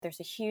There's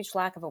a huge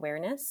lack of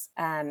awareness,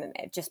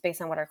 just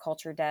based on what our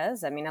culture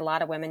does. I mean, a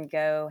lot of women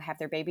go have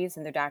their babies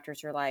and their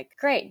doctors are like,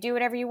 great, do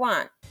whatever you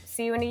want.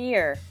 See you in a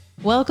year.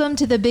 Welcome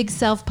to the Big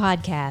Self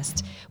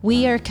Podcast.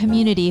 We are a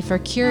community for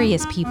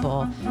curious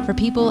people, for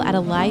people at a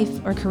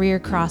life or career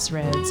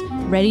crossroads,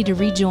 ready to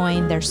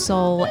rejoin their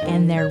soul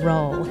and their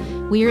role.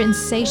 We are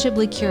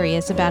insatiably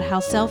curious about how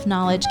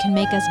self-knowledge can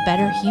make us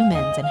better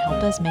humans and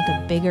help us make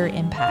a bigger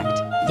impact.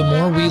 The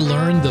more we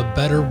learn, the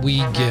better we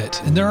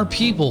get. And there are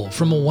people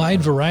from a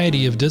wide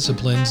variety of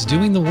disciplines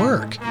doing the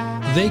work.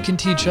 They can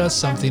teach us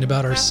something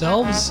about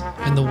ourselves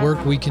and the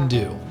work we can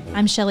do.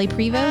 I'm Shelley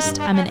Prevost.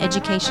 I'm an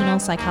educational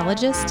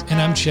psychologist.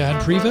 And I'm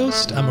Chad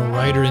Prevost. I'm a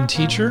writer and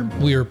teacher.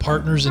 We are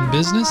partners in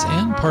business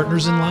and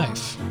partners in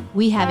life.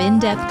 We have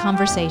in-depth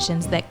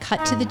conversations that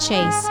cut to the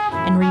chase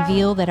and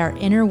reveal that our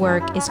inner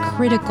work is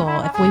critical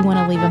if we want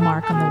to leave a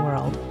mark on the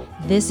world.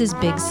 This is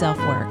Big Self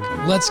Work.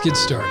 Let's get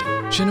started.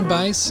 Jena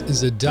Beise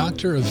is a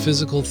doctor of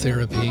physical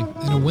therapy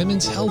and a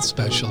women's health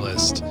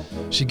specialist.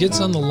 She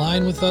gets on the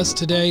line with us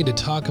today to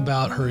talk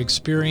about her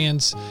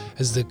experience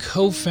as the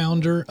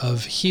co-founder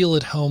of Heal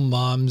at Home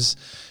Moms.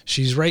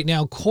 She's right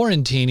now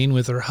quarantining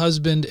with her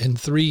husband and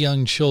 3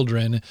 young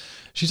children.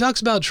 She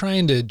talks about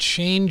trying to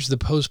change the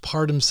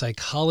postpartum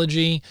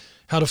psychology,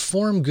 how to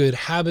form good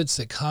habits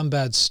that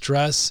combat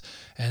stress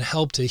and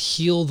help to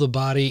heal the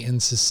body in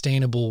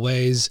sustainable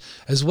ways,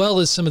 as well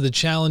as some of the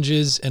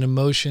challenges and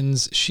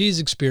emotions she's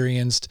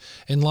experienced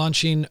in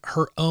launching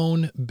her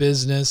own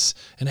business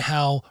and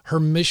how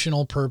her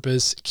missional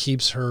purpose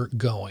keeps her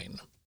going.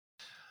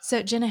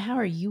 So, Jena, how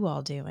are you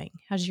all doing?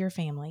 How's your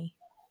family?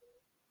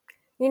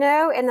 You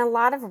know, in a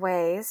lot of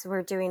ways,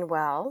 we're doing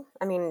well.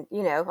 I mean,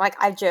 you know,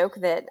 like I joke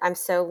that I'm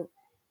so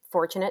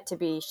fortunate to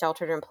be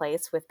sheltered in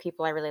place with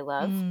people I really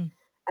love.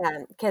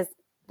 Because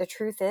the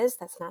truth is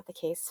that's not the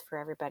case for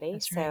everybody.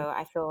 That's so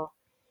right. I feel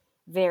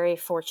very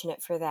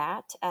fortunate for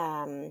that.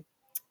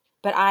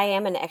 But I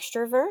am an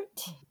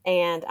extrovert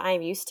and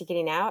I'm used to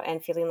getting out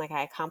and feeling like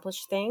I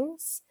accomplish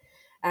things.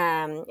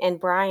 And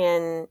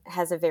Brian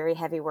has a very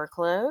heavy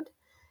workload,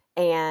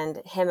 and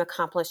him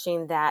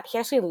accomplishing that, he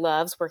actually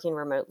loves working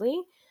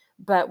remotely,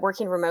 but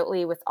working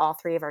remotely with all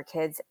 3 of our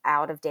kids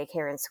out of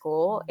daycare and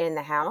school in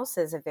the house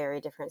is a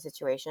very different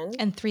situation.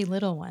 And 3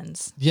 little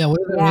ones. Yeah, what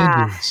are their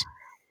Yeah. ages?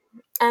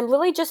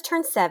 Lily just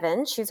turned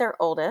 7. She's our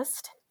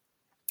oldest.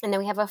 And then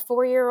we have a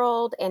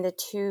 4-year-old and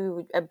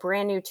a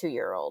brand new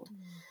 2-year-old.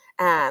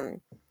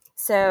 And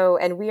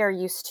we are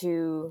used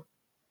to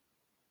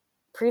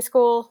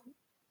preschool,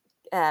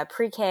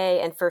 pre-K,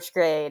 and first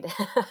grade.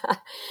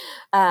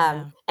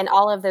 And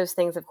all of those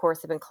things, of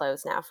course, have been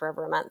closed now for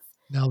over a month.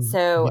 Now,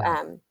 So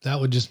that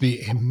would just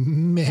be a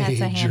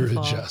major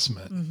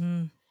adjustment.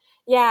 Mm-hmm.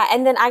 Yeah.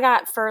 And then I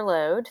got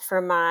furloughed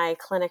from my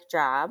clinic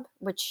job,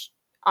 which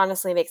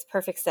honestly makes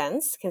perfect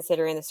sense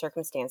considering the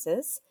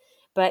circumstances.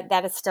 But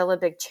that is still a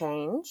big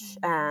change.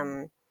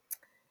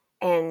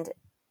 And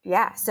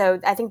yeah, so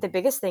I think the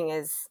biggest thing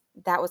is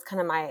that was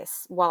kind of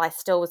while I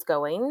still was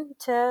going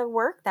to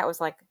work, that was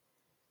like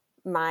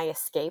my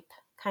escape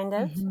kind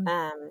of.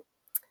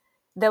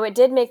 Though it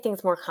did make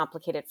things more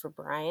complicated for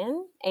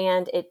Brian,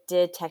 and it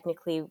did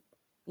technically,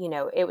 you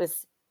know, it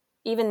was,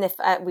 even if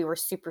we were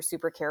super,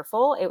 super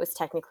careful, it was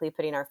technically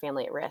putting our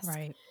family at risk.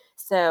 Right.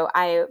 So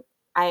I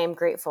am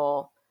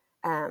grateful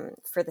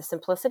for the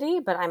simplicity,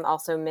 but I'm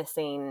also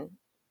missing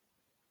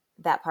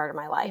that part of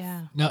my life.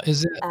 Yeah. Now,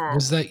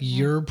 was that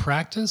your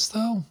practice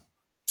though?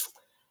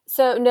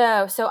 So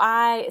no, so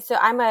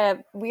I'm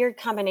a weird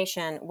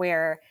combination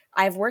where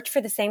I've worked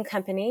for the same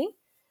company,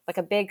 like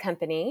a big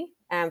company,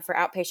 for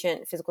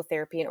outpatient physical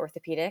therapy and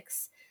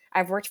orthopedics.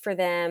 I've worked for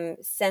them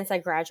since I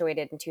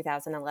graduated in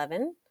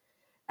 2011.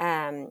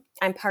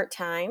 I'm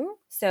part-time.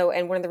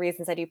 And one of the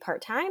reasons I do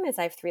part-time is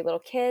I have 3 little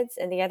kids,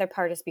 and the other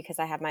part is because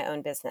I have my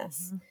own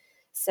business.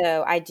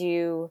 So I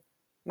do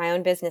my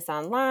own business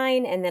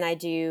online, and then I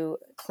do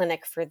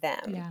clinic for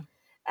them.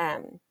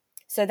 Yeah.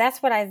 So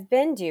that's what I've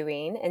been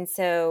doing. And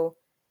so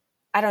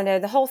I don't know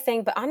the whole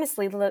thing, but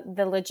honestly,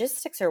 the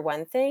logistics are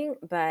one thing,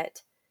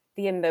 but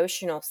the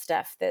emotional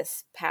stuff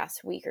this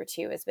past week or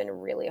 2 has been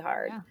really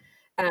hard.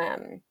 Yeah.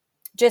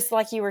 Just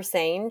like you were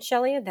saying,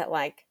 Shelley, that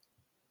like,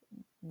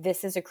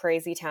 this is a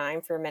crazy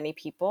time for many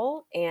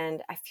people.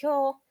 And I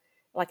feel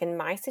like in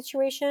my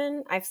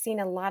situation, I've seen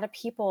a lot of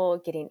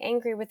people getting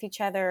angry with each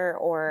other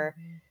or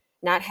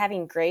not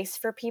having grace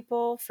for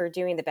people for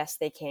doing the best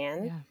they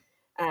can. Yeah.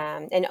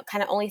 And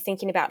kind of only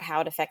thinking about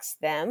how it affects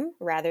them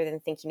rather than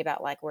thinking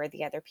about like where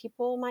the other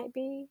people might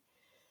be.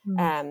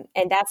 And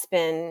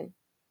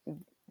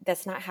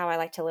that's not how I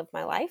like to live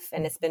my life.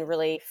 And it's been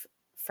really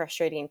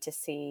frustrating to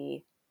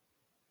see.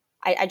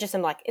 I just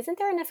am like, isn't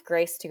there enough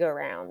grace to go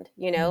around?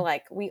 You know,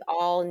 like we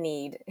all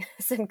need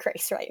some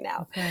grace right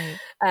now. Okay.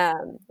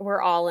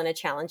 We're all in a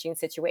challenging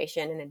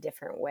situation in a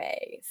different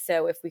way.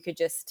 So if we could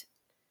just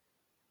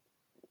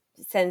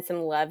send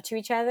some love to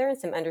each other and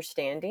some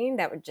understanding,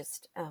 that would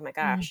just, oh my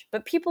gosh.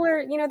 But people are,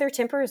 you know, their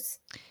tempers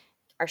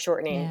are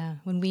shortening. Yeah,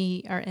 when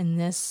we are in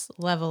this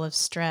level of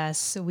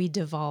stress, we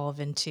devolve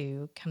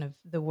into kind of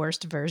the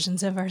worst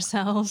versions of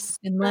ourselves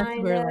unless I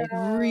we're like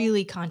know.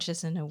 really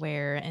conscious and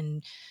aware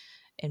and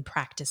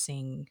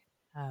practicing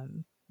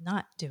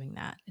not doing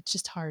that. It's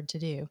just hard to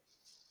do.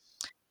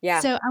 Yeah.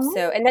 So I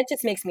So, want and that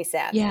just makes me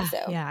sad. yeah,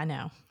 So, yeah, I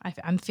know.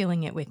 I'm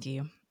feeling it with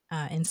you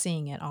and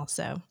seeing it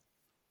also.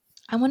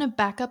 I want to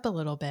back up a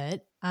little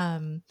bit.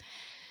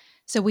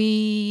 So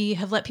we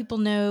have let people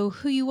know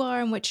who you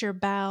are and what you're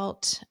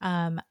about.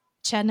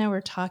 Chad and I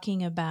were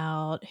talking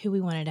about who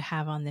we wanted to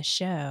have on the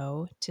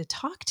show to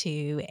talk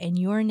to, and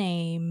your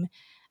name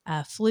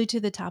flew to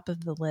the top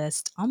of the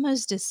list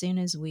almost as soon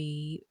as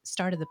we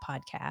started the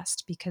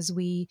podcast because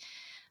we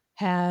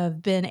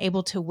have been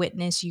able to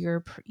witness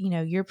your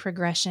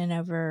progression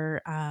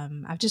over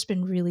I've just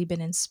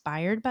been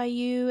inspired by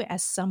you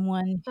as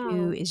someone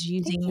who oh, is thank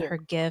using you. her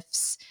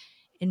gifts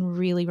in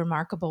really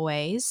remarkable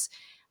ways.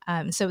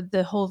 So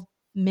the whole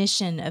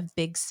mission of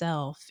Big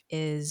Self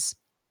is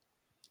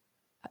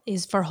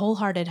for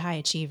wholehearted high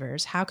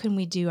achievers. How can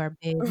we do our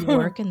big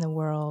work in the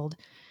world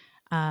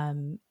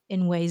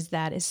in ways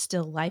that is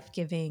still life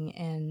giving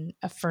and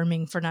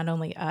affirming for not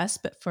only us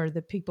but for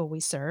the people we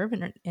serve,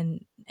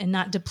 and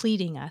not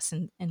depleting us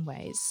in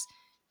ways.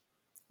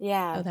 Oh,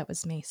 Yeah. that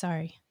was me.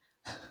 Sorry,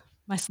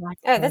 my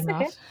Slack's Oh, that's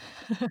going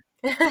okay.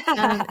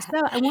 off.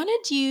 So I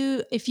wanted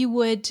you, if you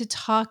would, to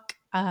talk.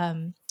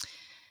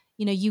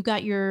 You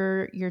got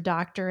your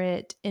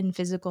doctorate in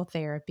physical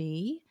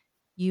therapy.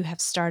 You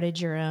have started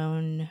your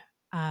own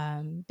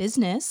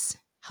business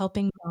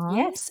helping moms,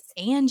 Yes.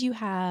 and you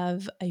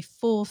have a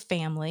full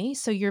family.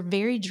 So you're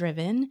very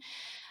driven.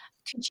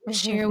 Could you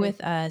share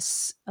with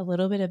us a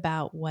little bit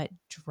about what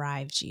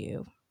drives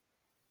you?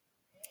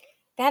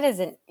 That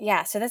isn't,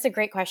 yeah. So that's a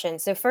great question.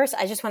 So first,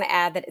 I just want to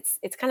add that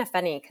it's kind of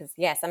funny because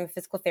yes, I'm a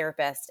physical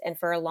therapist, and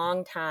for a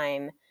long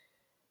time,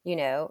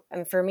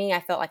 and for me, I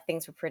felt like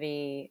things were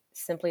pretty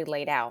simply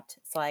laid out.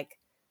 It's like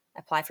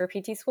apply for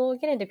PT school,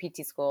 get into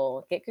PT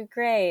school, get good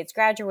grades,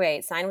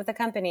 graduate, sign with a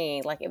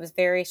company. Like it was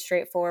very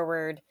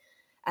straightforward.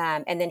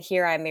 And then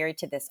here I'm married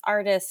to this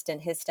artist,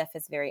 and his stuff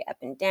is very up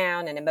and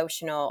down and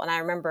emotional. And I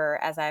remember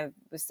as I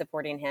was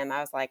supporting him,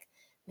 I was like,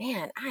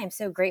 man, I am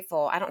so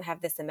grateful I don't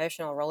have this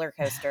emotional roller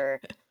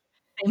coaster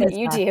that Famous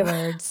you last do,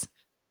 words.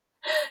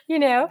 you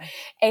know?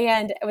 Yeah.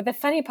 And the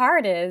funny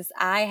part is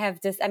I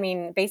have just, I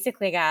mean,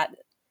 basically I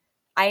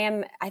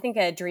am, I think,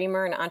 a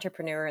dreamer and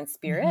entrepreneur in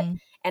spirit. Mhm.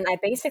 And I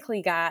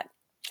basically got,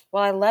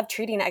 well, I love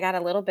treating, I got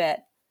a little bit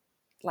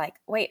like,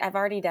 wait, I've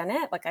already done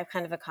it. Like I've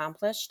kind of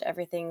accomplished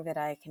everything that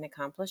I can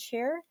accomplish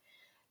here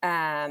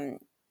um,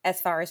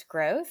 as far as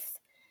growth.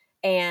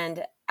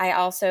 And I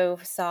also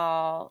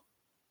saw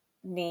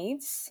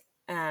needs.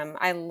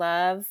 I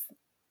love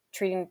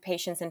treating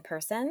patients in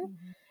person,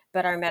 Mhm.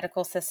 but our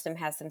medical system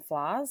has some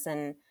flaws.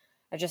 And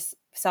I just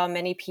saw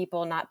many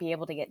people not be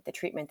able to get the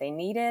treatment they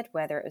needed,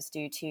 whether it was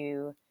due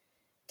to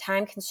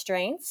time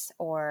constraints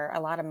or a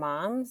lot of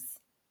moms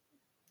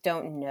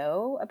don't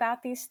know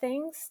about these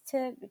things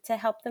to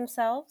help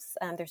themselves.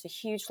 There's a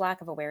huge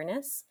lack of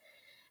awareness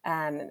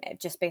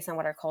just based on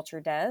what our culture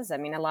does. I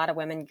mean, a lot of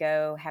women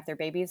go have their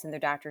babies and their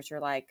doctors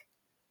are like,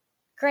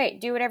 great,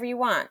 do whatever you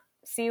want.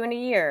 See you in a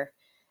year.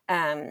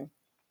 Um,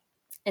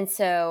 and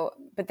so,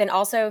 but then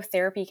also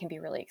therapy can be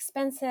really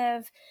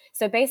expensive.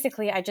 So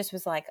basically, I just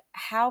was like,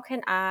 how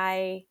can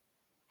I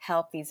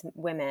help these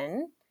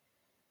women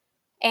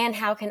and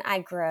how can I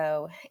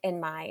grow in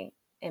my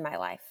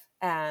life?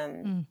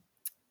 Mm.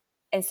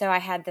 And so I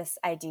had this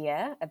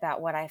idea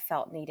about what I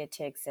felt needed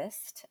to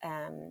exist.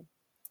 And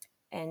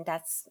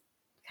that's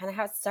kind of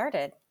how it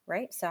started,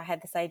 right? So I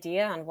had this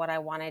idea on what I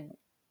wanted,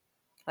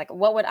 like,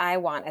 what would I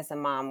want as a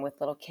mom with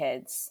little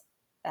kids?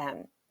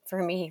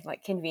 For me,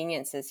 like,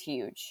 convenience is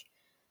huge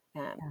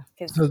Yeah.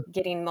 because So,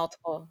 getting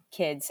multiple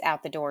kids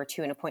out the door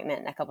to an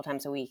appointment a couple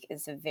times a week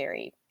is a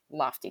very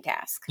lofty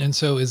task. and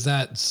so is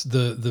that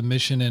the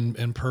mission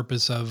and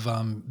purpose of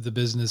the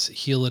business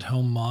Heal at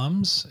Home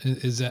Moms?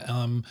 Is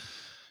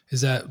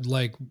that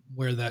like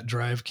where that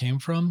drive came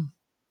from?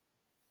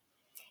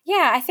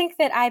 Yeah, I think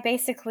that I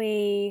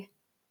basically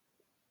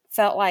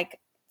felt like,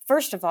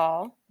 first of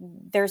all,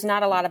 there's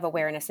not a lot of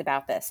awareness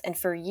about this. And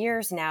for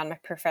years now in my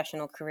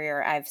professional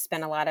career, I've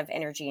spent a lot of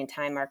energy and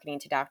time marketing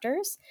to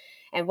doctors.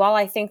 And while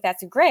I think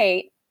that's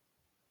great,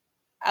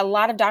 a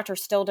lot of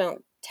doctors still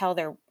don't tell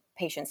their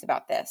patients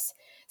about this.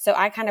 So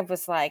I kind of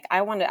was like,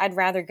 I'd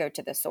rather go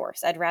to the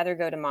source. I'd rather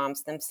go to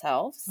moms Mm.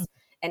 themselves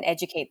and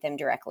educate them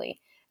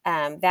directly.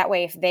 That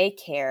way, if they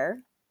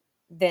care,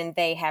 then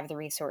they have the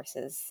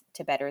resources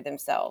to better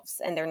themselves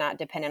and they're not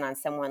dependent on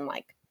someone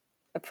like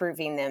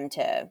approving them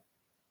to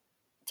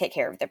take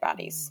care of their Mm.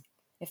 bodies,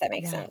 if that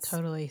makes Yeah, sense.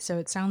 totally. So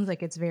it sounds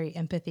like it's very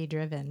empathy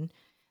driven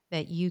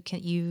that you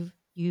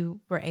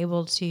were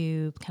able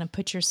to kind of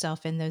put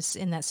yourself in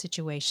that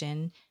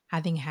situation,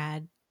 having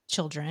had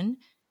children,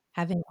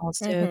 having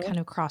also Hmm. kind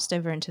of crossed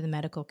over into the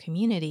medical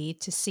community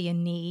to see a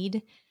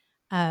need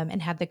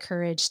and had the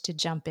courage to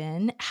jump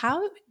in.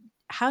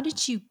 How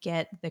did you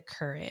get the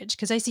courage?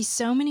 Because I see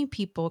so many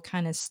people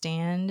kind of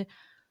stand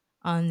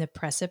on the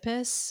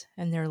precipice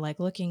and they're like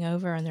looking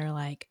over and they're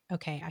like,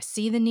 okay, I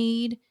see the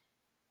need.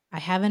 I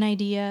have an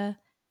idea.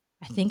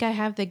 I think I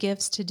have the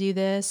gifts to do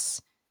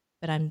this,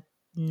 but I'm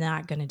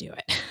not going to do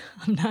it.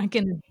 I'm not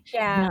going to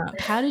Yeah.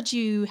 jump. How did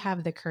you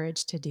have the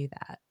courage to do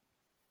that?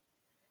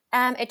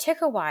 It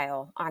took a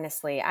while,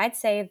 honestly. I'd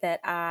say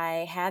that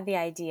I had the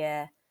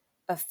idea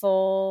a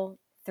full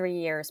 3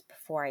 years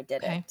before I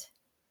did Okay. it.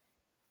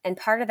 And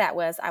part of that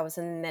was I was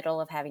in the middle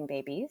of having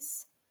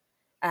babies.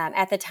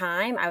 At the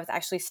time, I was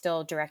actually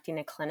still directing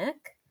a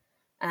clinic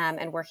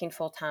and working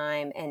full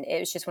time. And it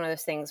was just one of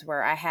those things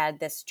where I had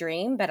this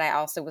dream, but I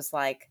also was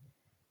like,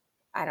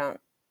 I don't,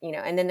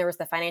 and then there was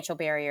the financial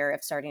barrier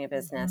of starting a Mm-hmm.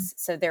 business.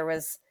 So there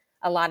was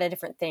a lot of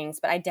different things,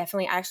 but I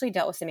actually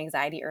dealt with some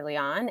anxiety early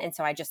on. And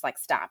so I just like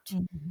stopped.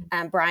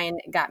 Mm-hmm. Brian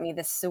got me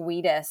the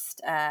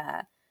sweetest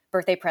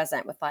birthday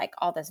present with like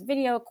all this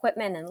video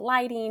equipment and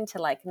lighting to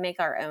like make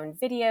our own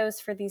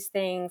videos for these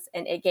things.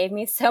 And it gave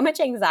me so much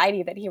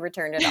anxiety that he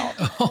returned it all.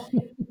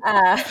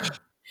 Uh,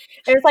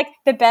 it was like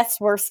the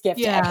best, worst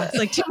gift Yeah. ever. It's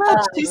like too much,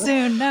 too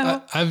soon.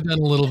 No. I've done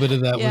a little bit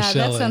of that with Yeah, that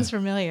Shelley. sounds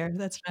familiar.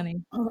 That's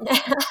funny.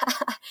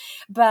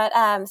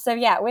 But so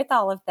yeah, with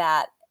all of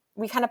that,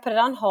 we kind of put it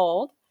on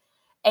hold.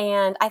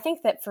 And I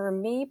think that for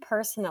me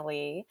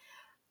personally,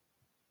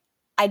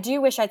 I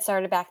do wish I'd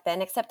started back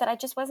then, except that I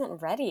just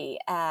wasn't ready.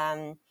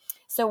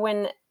 So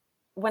when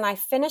I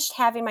finished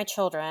having my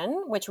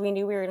children, which we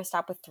knew we were going to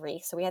stop with 3,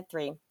 so we had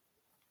 3,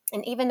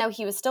 and even though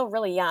he was still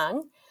really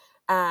young,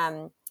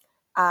 um,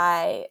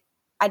 I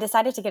I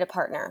decided to get a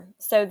partner.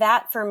 So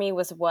that for me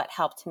was what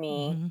helped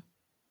me Mm-hmm.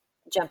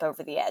 jump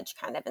over the edge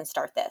kind of and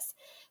start this.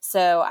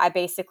 So I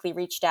basically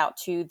reached out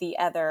to the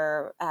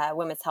other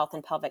women's health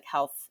and pelvic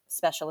health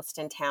specialist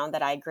in town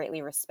that I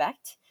greatly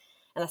respect.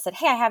 And I said,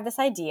 hey, I have this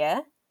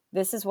idea.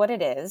 This is what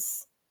it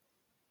is.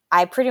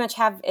 I pretty much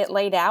have it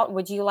laid out.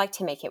 Would you like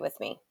to make it with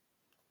me?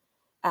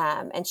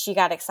 And she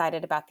got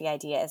excited about the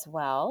idea as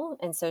well.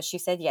 And so she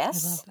said I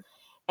love yes. that.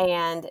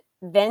 And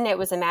then it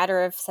was a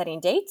matter of setting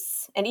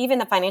dates and even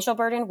the financial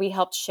burden we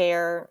helped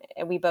share.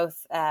 And we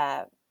both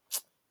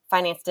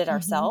financed it Mm-hmm.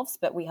 ourselves,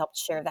 but we helped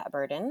share that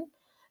burden.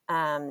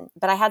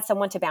 But I had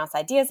someone to bounce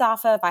ideas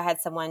off of. I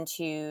had someone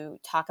to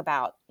talk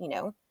about,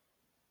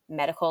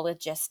 medical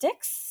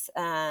logistics,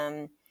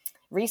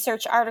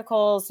 research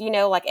articles,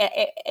 like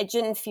it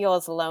didn't feel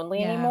as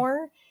lonely Yeah.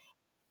 anymore.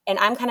 And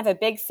I'm kind of a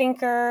big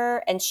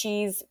thinker and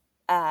she's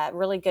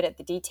really good at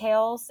the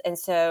details. And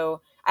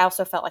so I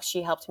also felt like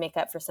she helped make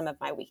up for some of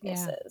my Yeah.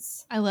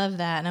 weaknesses. I love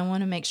that. And I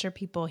want to make sure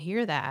people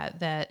hear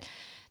that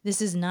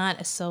this is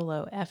not a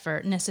solo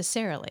effort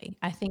necessarily.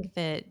 I think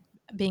that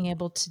being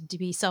able to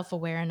be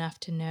self-aware enough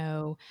to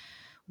know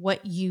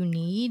what you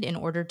need in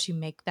order to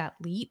make that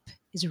leap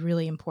is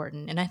really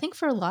important. And I think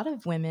for a lot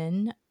of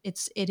women,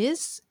 it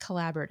is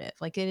collaborative.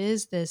 Like it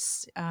is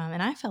this,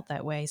 and I felt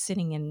that way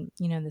sitting in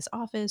this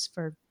office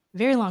for a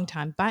very long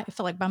time. I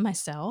felt like by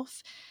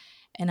myself,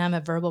 and I'm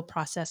a verbal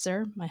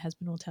processor. My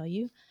husband will tell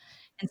you,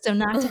 and so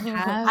not to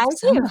have I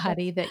do.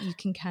 somebody that you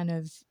can kind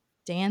of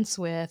dance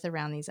with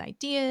around these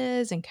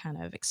ideas and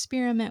kind of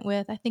experiment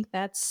with, I think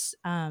that's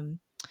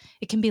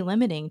it can be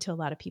limiting to a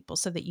lot of people.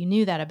 So that you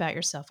knew that about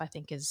yourself, I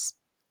think is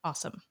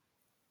awesome.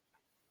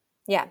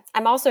 Yeah,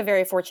 I'm also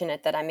very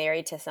fortunate that I'm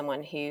married to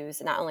someone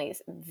who's not only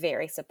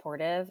very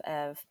supportive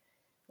of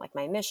like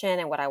my mission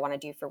and what I want to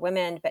do for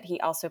women, but he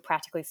also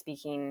practically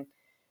speaking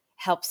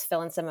helps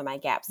fill in some of my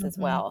gaps as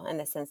Mhm. well in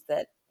the sense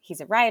that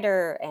he's a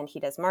writer and he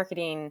does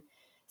marketing.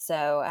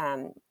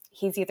 So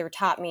he's either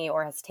taught me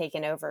or has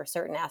taken over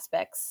certain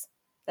aspects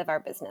of our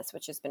business,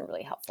 which has been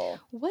really helpful.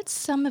 What's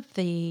some of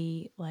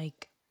the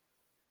like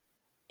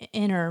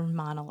inner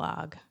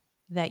monologue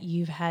that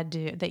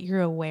that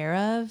you're aware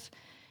of,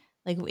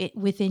 like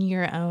within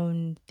your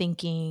own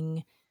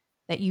thinking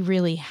that you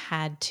really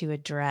had to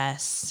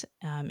address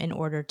in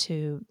order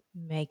to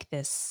make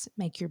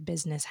your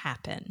business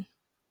happen?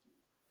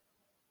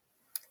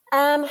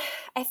 Um,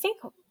 I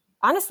think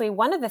honestly,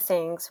 one of the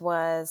things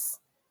was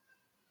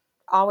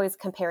always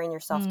comparing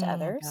yourself to Mm,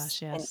 others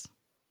gosh, and yes.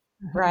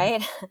 Uh-huh.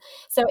 right.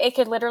 So it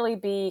could literally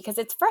be because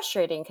it's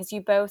frustrating because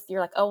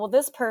you're like, oh, well,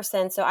 this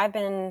person. So I've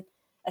been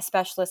a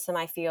specialist in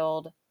my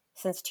field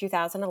since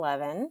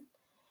 2011,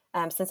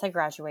 since I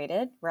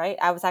graduated, right?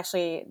 I was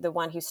actually the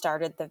one who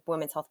started the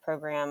women's health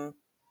program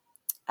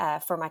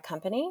for my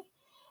company.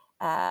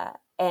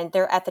 And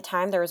there at the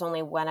time, there was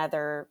only one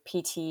other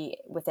PT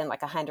within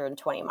like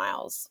 120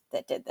 miles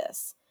that did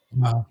this.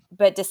 Wow.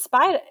 But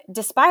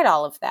despite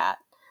all of that,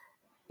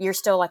 you're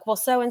still like, well,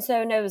 so and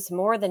so knows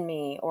more than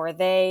me, or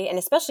they, and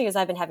especially as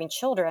I've been having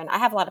children, I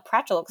have a lot of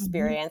practical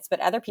Mhm. experience, but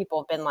other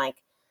people have been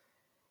like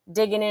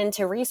digging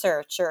into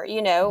research or,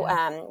 Yeah.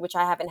 which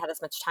I haven't had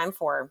as much time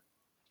for,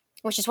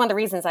 which is one of the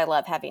reasons I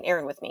love having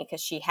Erin with me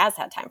because she has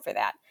had time for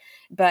that.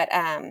 But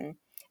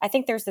I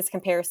think there's this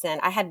comparison.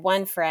 I had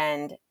one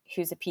friend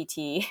who's a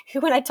PT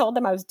who, when I told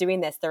them I was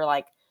doing this, they're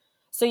like,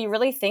 so you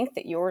really think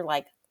that you're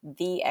like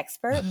the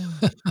expert?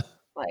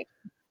 Like,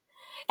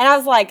 and I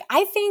was like,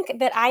 I think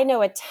that I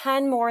know a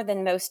ton more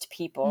than most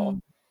people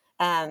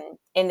Mm.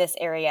 in this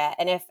area.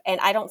 And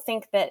I don't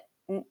think that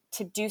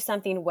to do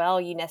something well,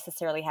 you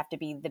necessarily have to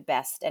be the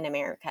best in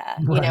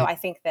America. Right. I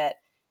think that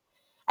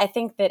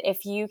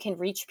if you can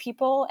reach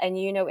people and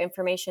you know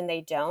information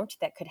they don't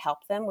that could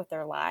help them with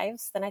their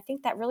lives, then I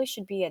think that really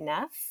should be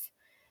enough.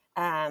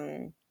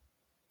 Um,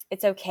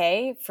 it's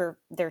okay for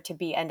there to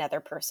be another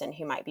person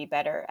who might be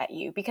better at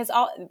you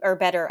or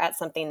better at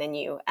something than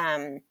you.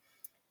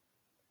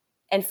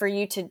 And for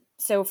you to,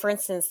 so for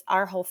instance,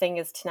 our whole thing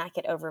is to not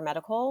get over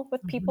medical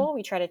with Mhm. people.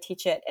 We try to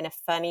teach it in a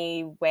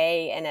funny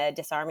way, in a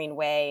disarming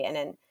way, and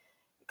in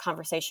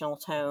conversational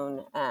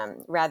tone,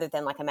 rather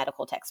than like a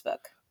medical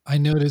textbook. I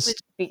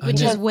noticed. I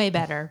Which know. is Because way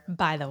better,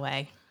 by the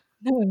way.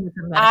 No one is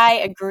a medical. I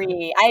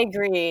agree. I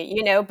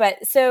agree,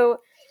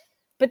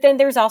 but then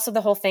there's also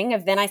the whole thing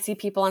of then I see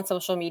people on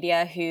social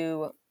media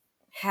who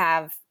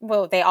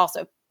they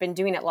also been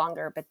doing it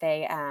longer, but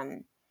they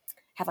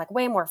have like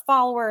way more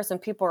followers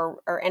and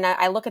people and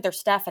I look at their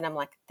stuff and I'm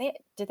like,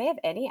 do they have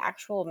any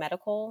actual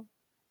medical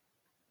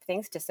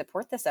things to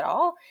support this at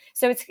all?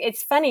 So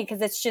it's funny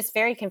because it's just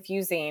very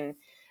confusing.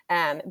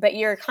 But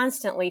you're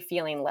constantly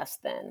feeling less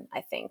than,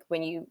 I think,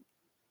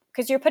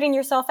 because you're putting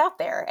yourself out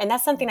there. And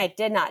that's something I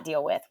did not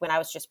deal with when I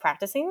was just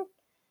practicing.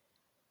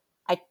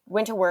 I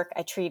went to work,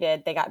 I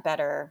treated, they got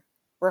better,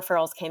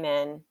 referrals came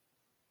in,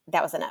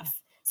 that was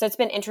enough. So it's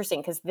been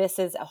interesting because this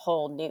is a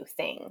whole new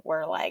thing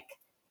where like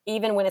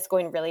even when it's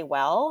going really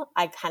well,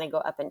 I kind of go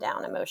up and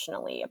down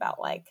emotionally about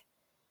like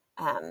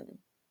um,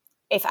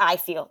 if I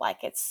feel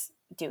like it's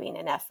doing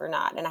enough or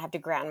not. And I have to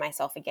ground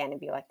myself again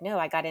and be like, no,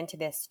 I got into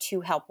this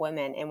to help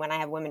women. And when I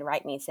have women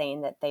write me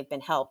saying that they've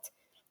been helped,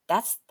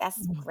 that's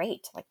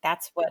great. Like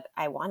that's what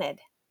I wanted.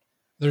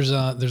 There's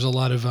a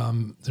lot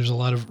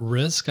of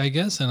risk, I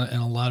guess, and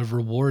a lot of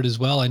reward as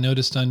well. I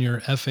noticed on your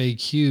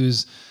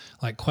FAQs,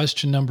 like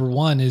question number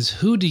one is,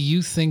 who do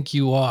you think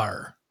you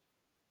are?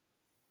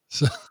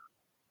 So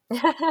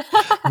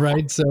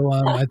right. So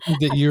I think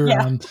that you're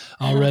Yeah.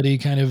 already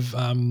kind of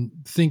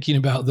thinking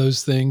about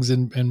those things,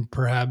 and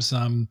perhaps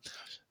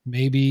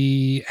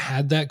maybe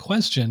had that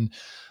question.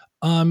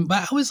 But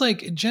I was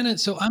like, Jenna,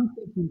 so I'm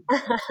thinking,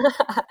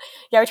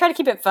 Yeah, we try to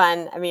keep it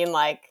fun. I mean,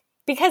 like,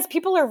 because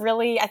people are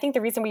really, I think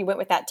the reason we went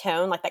with that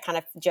tone, like that kind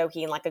of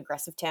jokey and like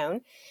aggressive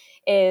tone,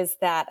 is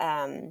that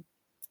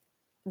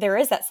there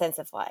is that sense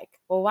of like,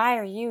 well, why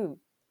are you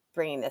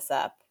bringing this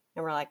up?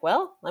 And we're like,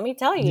 well, let me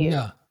tell you.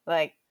 yeah,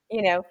 Like,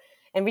 you know,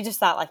 and we just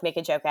thought like make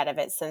a joke out of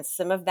it since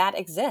some of that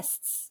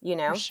exists,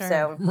 For sure.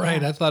 So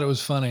right. Yeah. I thought it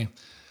was funny.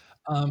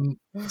 Um,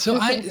 so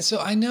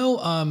I know,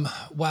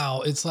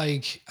 wow, it's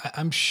like,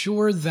 I'm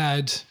sure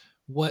that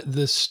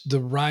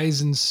the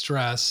rise in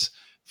stress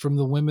from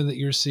the women that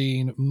you're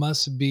seeing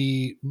must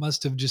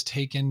have just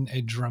taken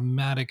a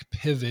dramatic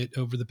pivot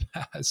over the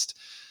past,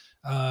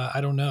 I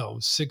don't know,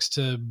 6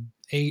 to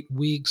 8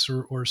 weeks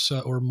or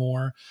so or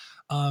more.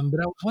 But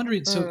I was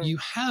wondering, so Mm,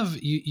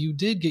 you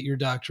did get your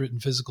doctorate in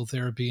physical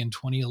therapy in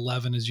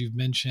 2011, as you've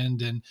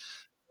mentioned,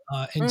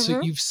 and so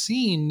hmm you've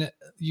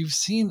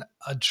seen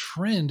a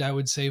trend, I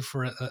would say,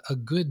 for a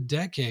good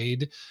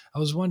decade. I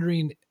was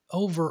wondering,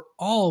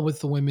 overall, with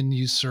the women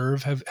you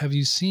serve, have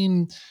you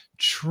seen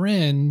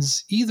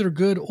trends, either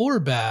good or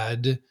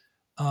bad,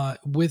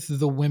 with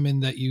the women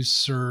that you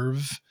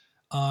serve?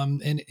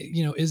 And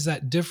is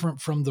that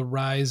different from the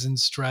rise in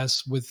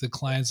stress with the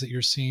clients that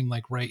you're seeing,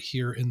 like right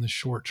here in the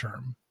short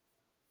term?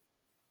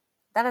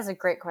 that is a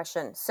great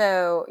question.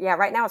 So yeah,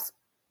 right now it's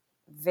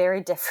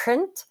very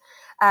different.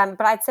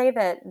 But I'd say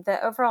that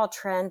the overall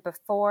trend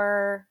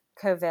before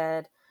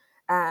COVID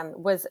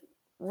was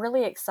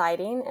really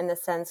exciting in the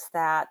sense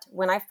that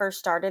when I first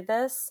started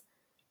this,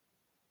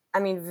 I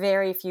mean,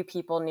 very few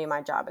people knew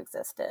my job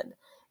existed.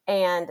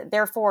 And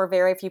therefore,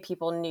 very few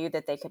people knew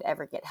that they could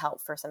ever get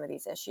help for some of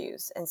these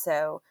issues. And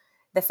so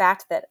the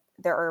fact that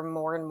there are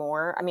more and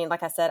more, I mean,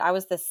 like I said, I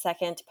was the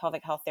second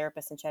pelvic health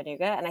therapist in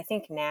Chattanooga. And I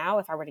think now,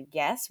 if I were to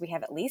guess, we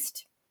have at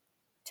least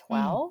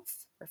Mm. 12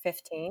 or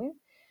 15.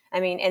 I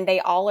mean, and they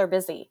all are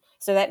busy.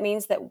 So that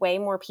means that way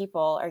more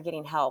people are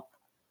getting help.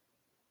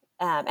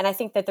 And I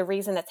think that the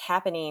reason that's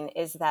happening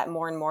is that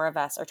more and more of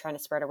us are trying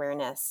to spread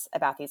awareness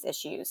about these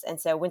issues. And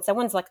so when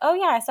someone's like, oh,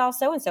 yeah, I saw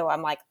so and so,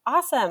 I'm like,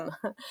 awesome.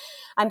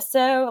 I'm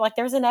so like,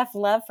 there's enough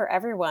love for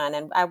everyone.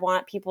 And I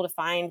want people to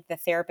find the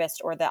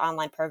therapist or the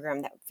online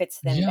program that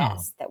fits them Yeah,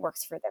 best, that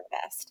works for them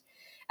best.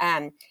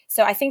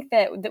 So I think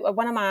that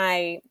one of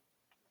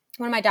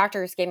my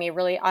doctors gave me a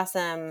really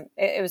awesome,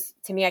 it was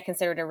to me, I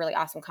considered a really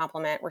awesome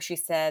compliment where she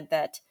said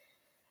that,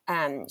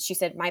 she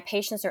said, my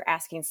patients are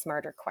asking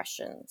smarter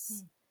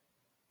questions,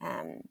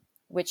 um,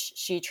 which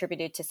she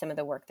attributed to some of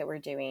the work that we're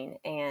doing.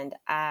 And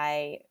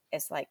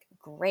it's like,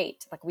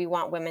 great. Like we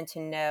want women to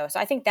know. So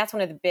I think that's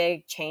one of the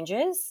big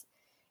changes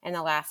in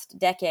the last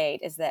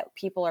decade is that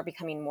people are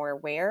becoming more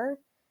aware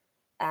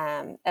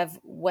of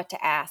what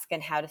to ask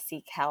and how to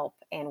seek help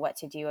and what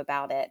to do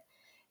about it.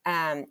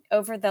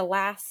 Over the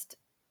last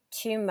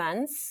 2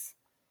 months,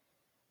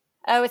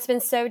 oh, it's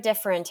been so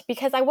different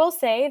because I will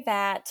say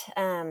that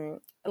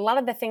a lot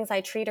of the things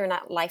I treat are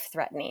not life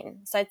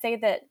threatening. So I'd say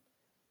that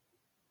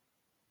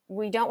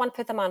we don't want to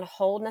put them on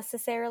hold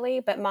necessarily,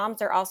 but moms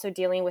are also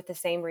dealing with the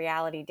same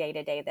reality day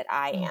to day that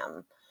I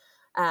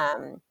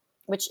am,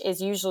 which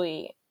is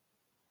usually,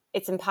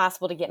 it's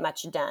impossible to get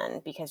much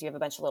done because you have a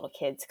bunch of little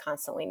kids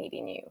constantly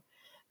needing you.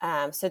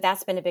 So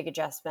that's been a big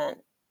adjustment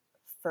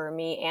for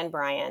me and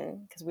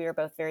Brian, because we are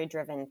both very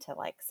driven to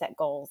like set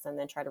goals and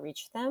then try to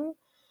reach them.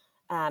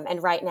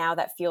 And right now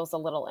that feels a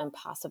little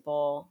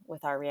impossible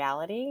with our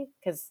reality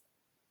because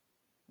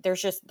there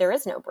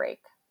is no break.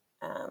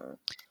 Um,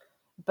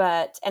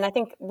 and I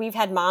think we've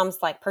had moms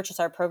like purchase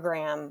our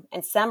program,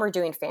 and some are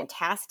doing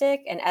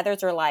fantastic and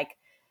others are like,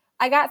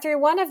 I got through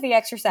one of the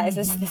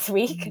exercises this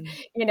week,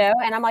 and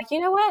I'm like, you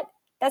know what?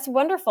 That's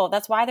wonderful.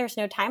 That's why there's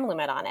no time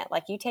limit on it.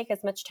 Like, you take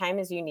as much time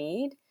as you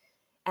need,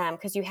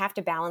 because you have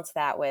to balance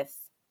that with,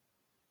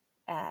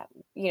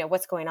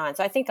 what's going on.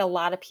 So I think a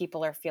lot of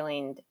people are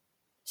feeling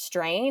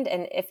strained.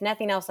 And if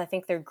nothing else, I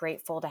think they're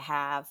grateful to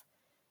have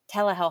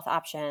telehealth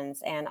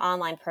options and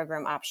online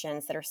program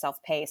options that are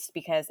self-paced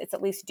because it's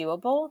at least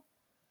doable.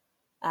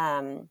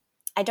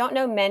 I don't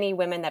know many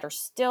women that are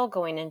still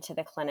going into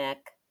the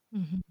clinic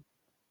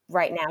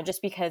right now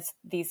just because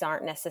these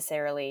aren't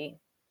necessarily,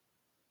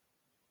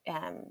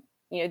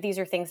 these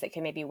are things that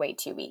can maybe wait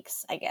 2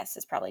 weeks, I guess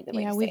is probably a good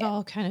way to say we've it.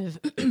 all kind of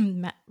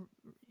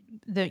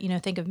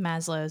think of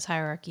Maslow's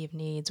hierarchy of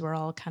needs. We're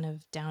all kind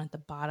of down at the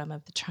bottom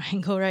of the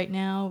triangle right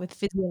now with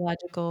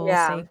physiological,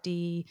 Yeah.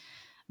 safety,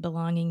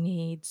 belonging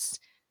needs.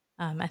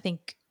 I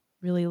think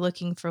really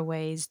looking for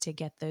ways to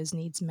get those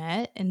needs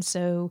met. And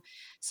so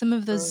some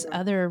of those Mhm.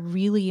 other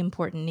really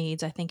important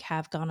needs I think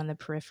have gone on the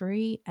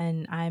periphery,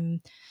 and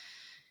I'm,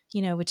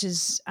 which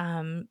is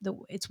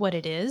it's what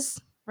it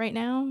is right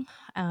now.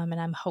 And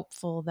I'm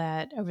hopeful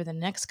that over the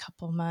next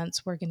couple of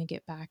months, we're going to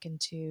get back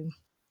into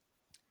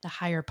the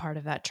higher part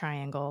of that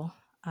triangle,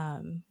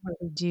 where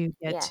we do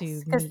get to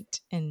Yes. Because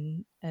meet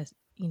and,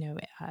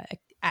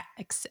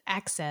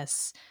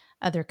 access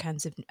other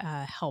kinds of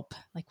help,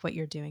 like what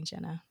you're doing,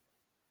 Jenna.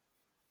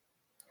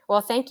 Well,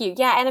 thank you.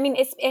 Yeah, and I mean,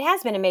 it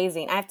has been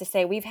amazing. I have to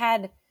say, we've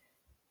had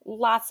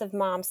lots of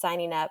moms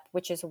signing up,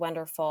 which is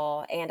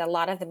wonderful, and a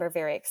lot of them are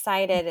very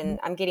excited. Mhm. And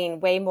I'm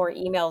getting way more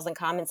emails and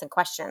comments and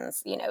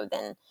questions,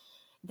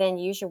 than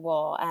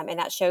usual, and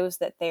that shows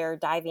that they're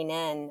diving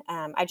in.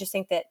 I just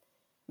think that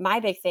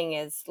my big thing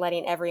is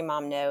letting every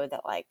mom know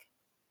that like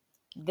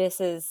this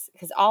is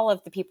because all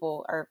of the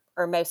people are,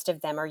 or most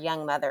of them are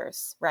young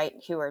mothers, right,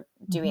 who are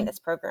doing Mhm. this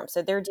program,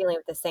 so they're dealing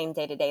with the same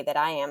day to day that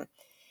I am,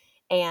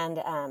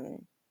 and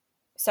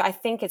so I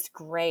think it's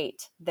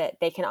great that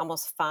they can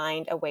almost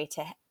find a way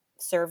to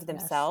serve Yes.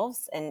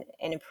 themselves and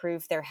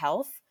improve their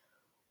health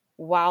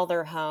while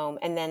they're home.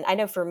 And then I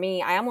know for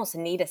me, I almost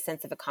need a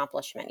sense of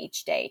accomplishment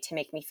each day to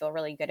make me feel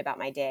really good about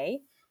my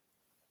day.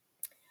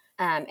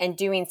 And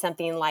doing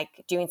something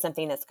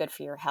that's good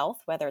for your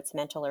health, whether it's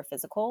mental or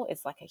physical,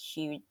 is like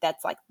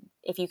that's like,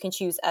 if you can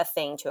choose a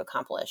thing to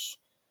accomplish,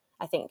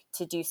 I think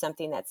to do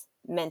something that's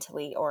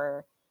mentally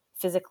or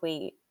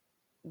physically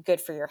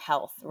good for your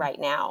health Yeah. right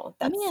now,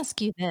 Let me that's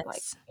ask you like,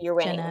 this, you're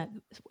winning. Jenna.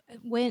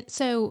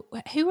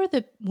 Who are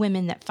the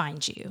women that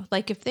find you?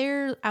 Like, if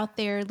they're out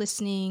there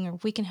listening, or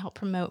if we can help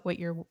promote what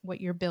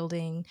you're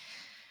building,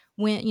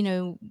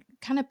 when,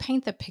 kind of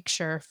paint the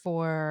picture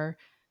for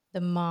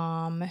the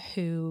mom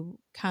who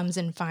comes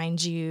and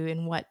finds you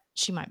and what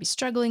she might be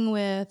struggling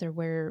with, or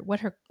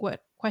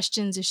what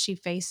questions is she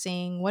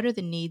facing? What are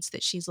the needs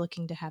that she's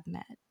looking to have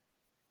met?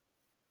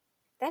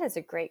 That is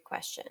a great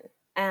question.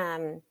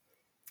 Um,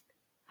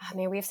 I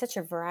mean, we have such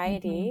a Hmm.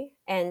 variety,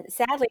 and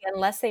sadly,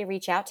 unless they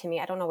reach out to me,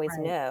 I don't always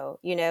Right. know,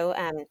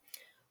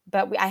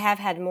 but I have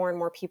had more and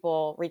more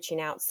people reaching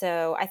out.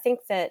 So I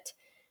think that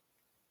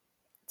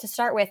to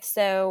start with,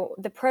 so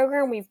the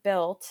program we've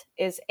built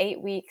is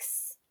 8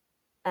 weeks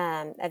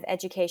of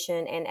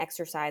education and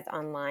exercise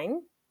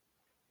online.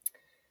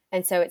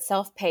 And so it's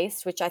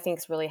self-paced, which I think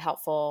is really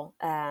helpful.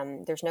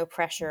 There's no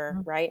pressure,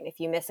 Mhm. right? If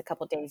you miss a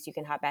couple days, you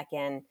can hop back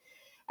in.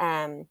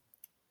 Um,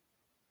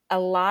 a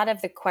lot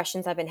of the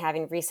questions I've been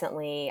having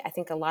recently, I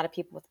think a lot of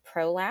people with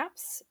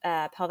prolapse,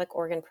 pelvic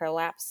organ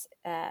prolapse,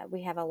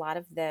 we have a lot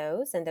of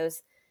those, and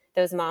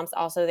those moms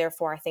also,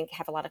 therefore, I think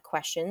have a lot of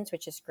questions,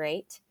 which is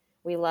great.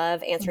 We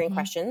love answering Mhm.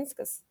 questions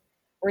because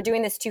we're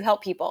doing this to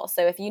help people.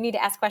 So if you need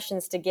to ask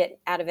questions to get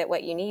out of it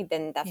what you need,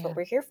 then that's what Yeah.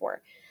 we're here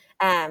for.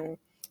 Um,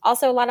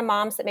 Also, a lot of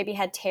moms that maybe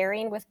had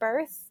tearing with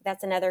birth.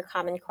 That's another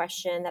common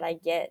question that I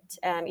get.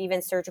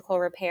 Even surgical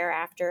repair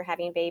after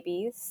having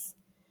babies.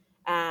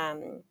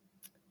 Um,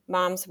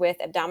 Moms with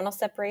abdominal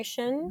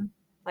separation, Mhm.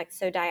 like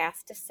so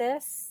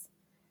diastasis,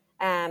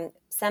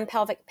 some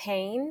pelvic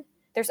pain.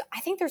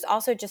 I think there's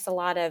also just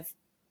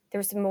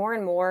there's more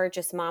and more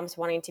just moms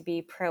wanting to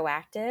be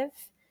proactive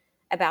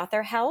about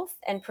their health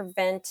and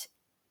prevent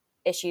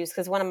issues.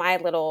 Because one of my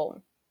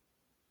little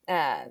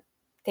uh,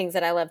 things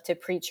that I love to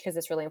preach, because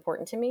it's really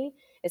important to me,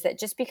 is that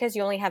just because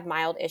you only have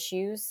mild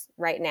issues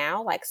right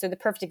now, like, so the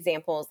perfect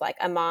example is like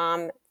a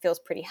mom feels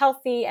pretty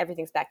healthy,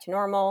 everything's back to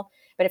normal,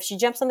 but if she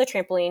jumps on the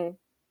trampoline,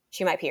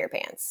 she might pee her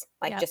pants,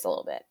 like Yep. just a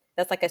little bit.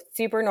 That's like a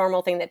super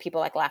normal thing that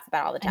people like laugh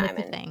about all the And it's time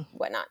a and thing.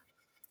 whatnot.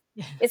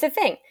 Yeah. It's a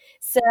thing.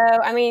 So,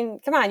 I mean,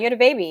 come on, you had a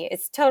baby.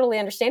 It's totally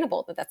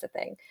understandable that that's a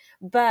thing.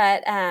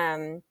 But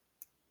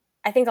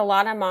I think a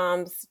lot of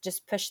moms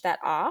just push that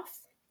off.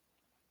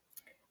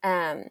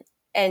 Um,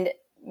 and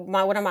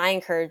one of my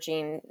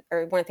encouraging,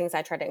 or one of the things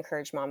I try to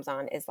encourage moms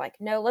on is like,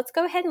 no, let's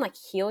go ahead and like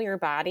heal your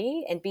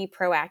body and be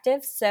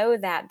proactive so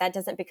that that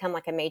doesn't become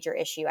like a major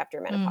issue after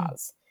Mm.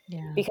 menopause,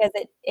 Yeah. because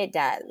it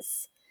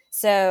does.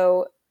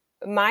 So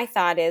my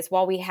thought is,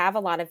 while we have a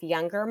lot of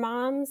younger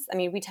moms, I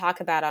mean, we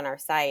talk about on our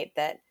site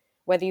that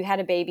whether you had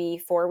a baby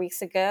 4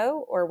 weeks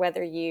ago or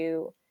whether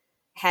you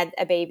had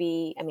a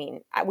baby, I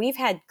mean, we've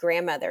had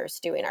grandmothers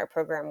doing our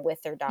program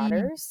with their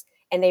Mm. daughters,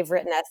 and they've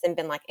written us and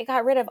been like, it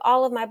got rid of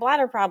all of my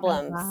bladder Oh,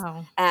 problems.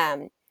 wow.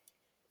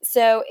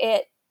 So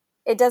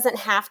it doesn't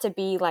have to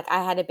be like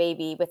I had a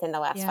baby within the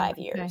last Yeah. five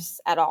Okay.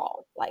 years at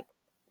all. Like,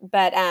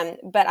 but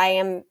I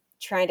am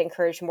trying to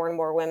encourage more and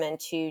more women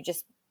to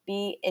just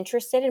be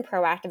interested and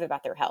proactive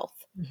about their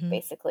health, Mm-hmm.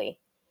 basically,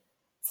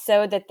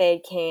 so that they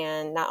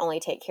can not only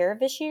take care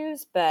of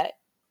issues but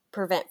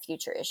prevent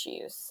future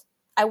issues.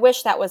 I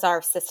wish that was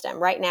our system.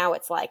 Right now,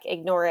 it's like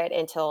ignore it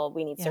until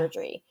we need Yeah.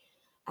 surgery.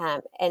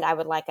 And I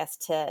would like us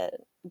to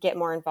get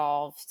more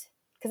involved,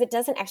 because it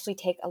doesn't actually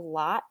take a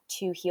lot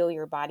to heal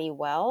your body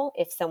well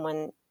if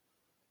someone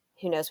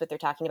who knows what they're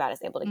talking about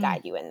is able to Mm.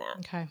 guide you in that.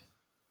 Okay.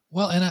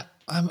 Well, and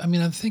I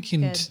mean, I'm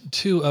thinking Good.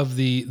 too of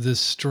the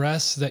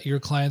stress that your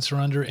clients are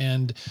under,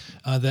 and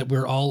that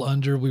we're all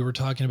under. We were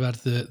talking about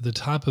the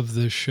top of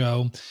the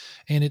show,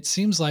 and it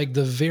seems like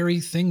the very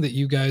thing that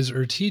you guys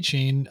are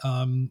teaching,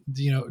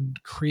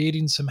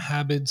 creating some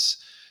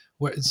habits.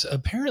 Where it's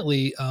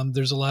apparently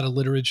there's a lot of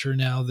literature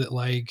now that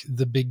like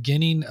the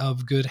beginning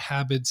of good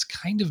habits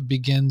kind of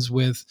begins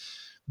with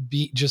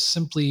just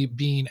simply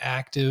being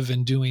active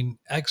and doing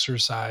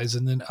exercise,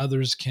 and then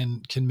others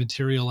can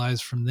materialize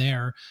from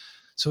there.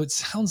 So it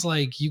sounds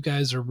like you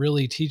guys are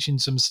really teaching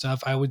some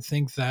stuff. I would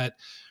think that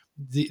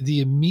the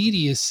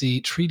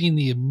immediacy, treating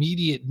the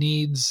immediate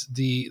needs,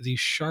 the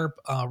sharp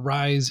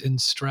rise in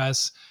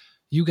stress,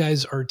 you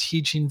guys are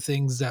teaching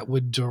things that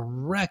would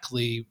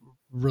directly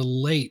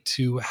relate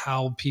to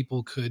how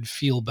people could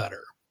feel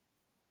better.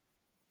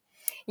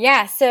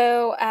 Yeah.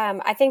 So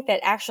I think that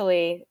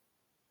actually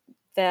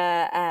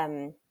the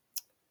um,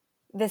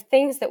 the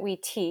things that we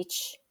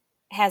teach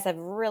has a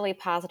really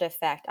positive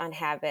effect on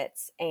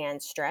habits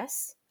and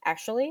stress,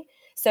 actually.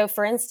 So,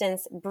 for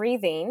instance,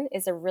 breathing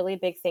is a really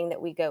big thing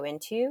that we go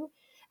into,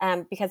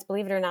 because,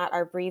 believe it or not,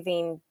 our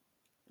breathing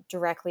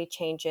directly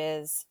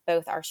changes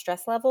both our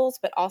stress levels,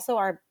 but also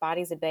our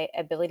body's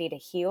ability to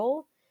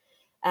heal.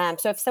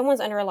 So, if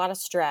someone's under a lot of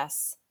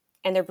stress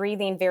and they're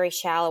breathing very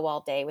shallow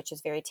all day, which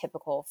is very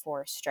typical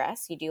for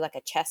stress, you do like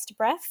a chest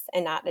breath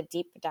and not a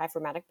deep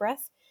diaphragmatic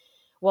breath.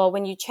 Well,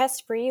 when you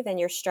chest breathe and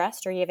you're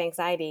stressed or you have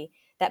anxiety,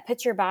 that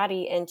puts your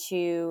body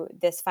into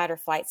this fight or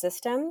flight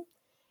system,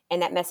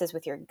 and that messes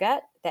with your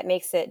gut. That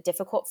makes it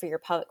difficult for your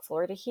pelvic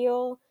floor to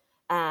heal.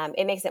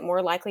 It makes it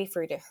more likely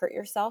for you to hurt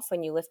yourself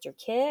when you lift your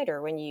kid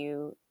or when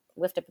you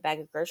lift up a bag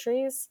of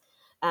groceries.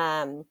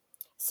 Um,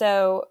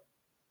 so,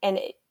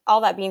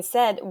 all that being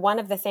said, one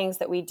of the things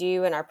that we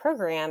do in our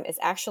program is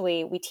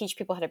actually we teach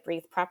people how to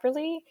breathe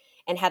properly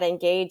and how to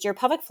engage. Your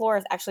pelvic floor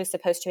is actually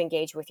supposed to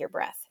engage with your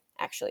breath,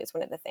 actually, is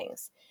one of the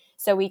things.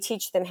 So we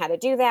teach them how to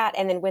do that.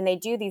 And then when they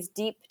do these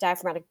deep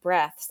diaphragmatic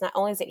breaths, not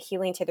only is it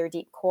healing to their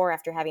deep core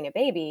after having a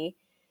baby,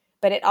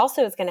 but it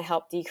also is going to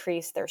help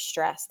decrease their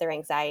stress, their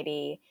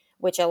anxiety,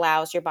 which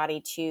allows your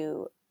body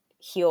to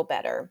heal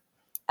better.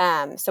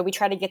 So we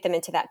try to get them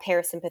into that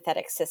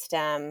parasympathetic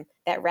system,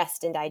 that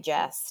rest and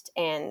digest.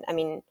 And I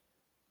mean,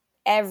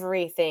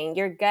 everything,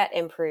 your gut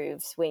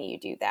improves when you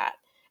do that.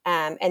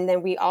 And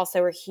then we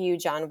also are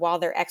huge on, while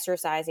they're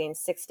exercising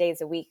 6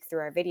 days a week through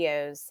our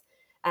videos,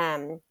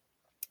 um,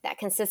 that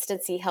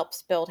consistency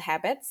helps build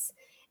habits.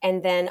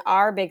 And then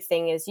our big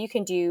thing is you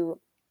can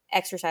do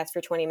exercise for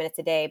 20 minutes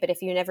a day, but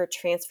if you never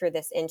transfer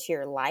this into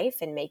your life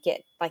and make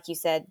it, like you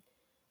said,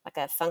 like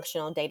a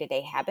functional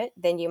day-to-day habit,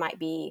 then you might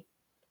be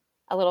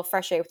a little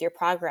frustrated with your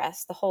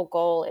progress. The whole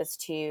goal is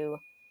to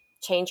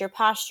change your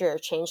posture,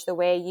 change the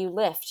way you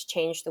lift,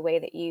 change the way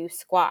that you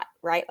squat,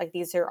 right? Like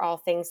these are all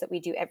things that we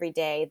do every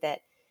day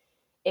that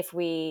if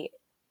we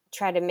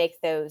try to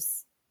make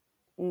those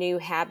new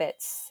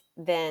habits,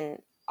 then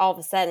all of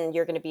a sudden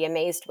you're going to be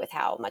amazed with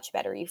how much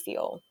better you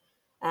feel,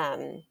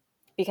 um,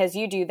 because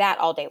you do that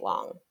all day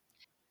long.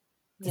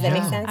 Does that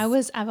make Yeah, Yeah.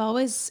 sense? I've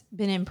always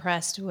been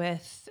impressed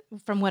with,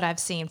 from what I've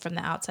seen from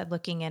the outside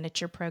looking in at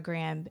your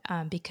program,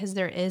 because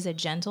there is a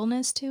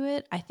gentleness to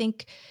it. I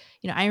think,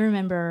 I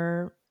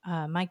remember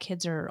my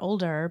kids are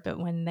older, but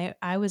when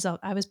I was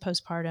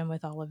postpartum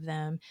with all of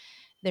them,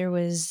 there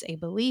was a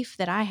belief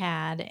that I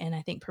had, and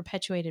I think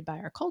perpetuated by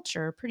our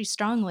culture pretty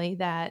strongly,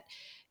 that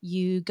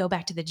you go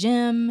back to the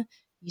gym,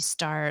 you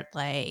start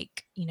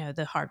like,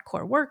 the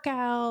hardcore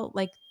workout,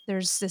 like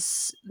there's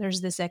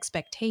this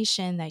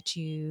expectation that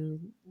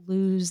you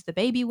lose the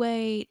baby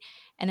weight.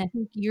 And I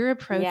think your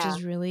approach Yeah.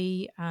 is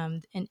really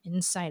an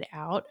inside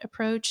out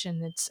approach.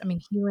 And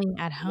healing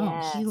at home,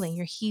 Yes.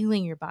 you're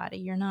healing your body.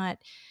 You're not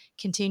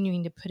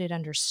continuing to put it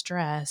under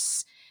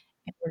stress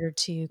in order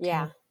to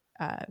kind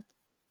Yeah.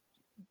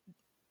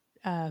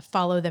 of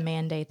follow the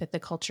mandate that the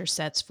culture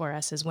sets for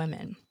us as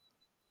women.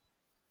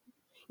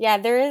 Yeah,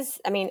 there is.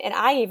 I mean, and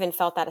I even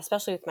felt that,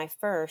 especially with my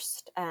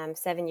first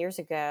 7 years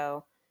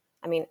ago.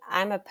 I mean,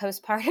 I'm a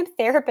postpartum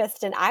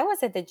therapist, and I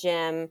was at the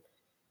gym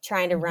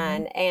trying to Mm-hmm.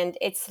 run, and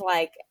it's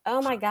like,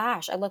 oh my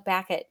gosh, I look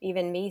back at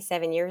even me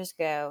 7 years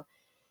ago,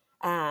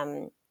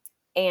 um,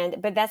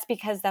 but that's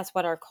because that's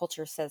what our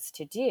culture says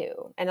to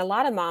do, and a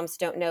lot of moms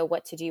don't know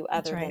what to do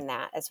That's other right. than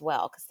that as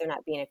well because they're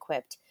not being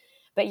equipped.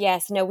 But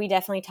yes, no, we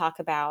definitely talk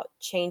about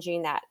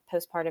changing that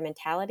postpartum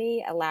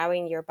mentality,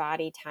 allowing your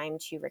body time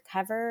to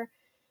recover,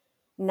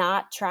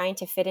 not trying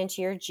to fit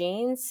into your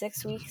jeans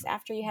 6 weeks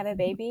after you have a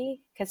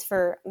baby, because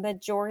for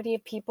majority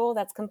of people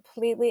that's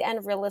completely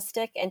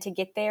unrealistic, and to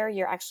get there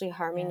you're actually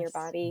harming your Yes.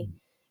 body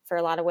for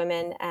a lot of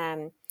women.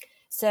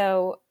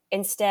 So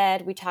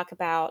instead we talk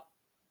about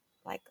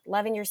like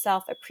loving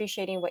yourself,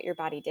 appreciating what your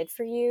body did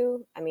for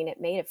you. I mean,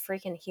 it made a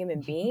freaking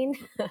human being.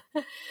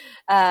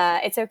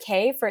 It's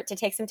okay for it to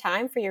take some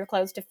time for your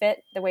clothes to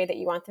fit the way that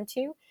you want them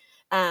to.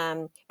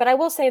 But I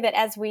will say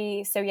that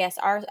so yes,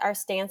 our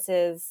stance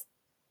is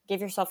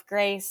give yourself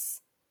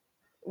grace,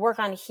 work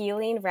on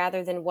healing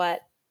rather than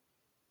what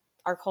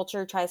our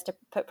culture tries to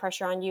put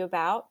pressure on you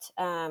about,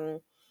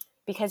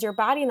 because your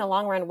body in the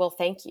long run will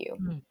thank you.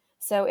 Mm.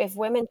 So if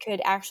women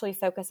could actually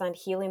focus on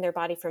healing their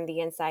body from the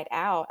inside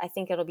out, I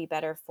think it'll be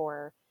better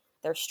for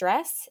their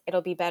stress.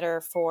 It'll be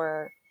better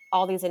for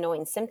all these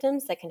annoying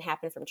symptoms that can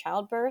happen from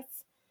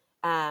childbirth.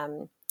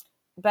 Um,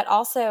 but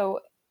also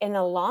in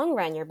the long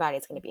run, your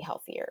body's going to be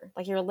healthier.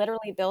 Like you're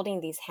literally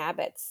building these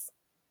habits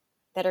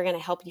that are going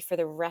to help you for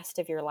the rest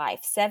of your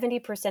life.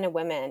 70% of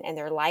women in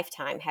their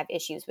lifetime have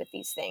issues with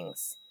these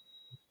things.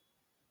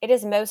 It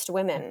is most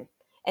women.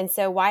 And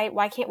so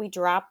why can't we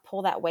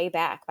pull that way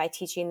back by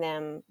teaching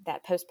them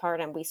that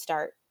postpartum we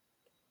start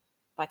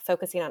like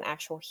focusing on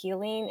actual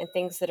healing and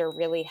things that are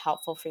really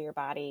helpful for your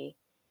body.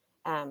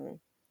 Um,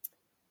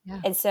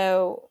 Yeah. and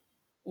so,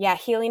 yeah,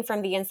 healing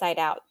from the inside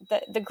out.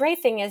 The great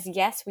thing is,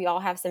 yes, we all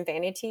have some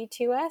vanity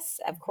to us.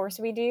 Of course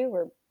we do.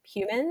 We're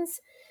humans.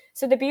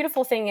 So the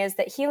beautiful thing is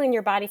that healing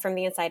your body from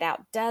the inside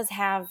out does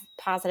have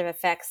positive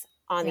effects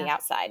on the Yeah.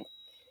 outside.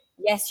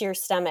 Yes, your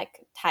stomach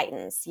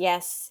tightens.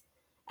 Yes,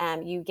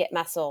 you get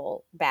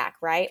muscle back,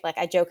 right? Like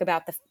I joke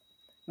about the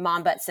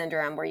mom butt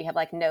syndrome where you have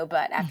like no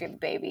butt after you have a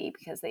baby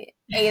because they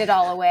ate it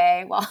all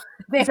away while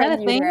they Is were that in a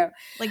thing? utero.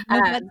 Like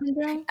no butt Um,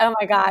 syndrome? oh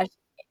my gosh,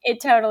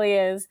 it totally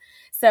is.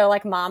 So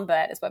like mom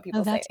butt is what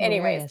Oh, people say. that's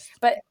Anyways, hilarious.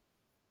 but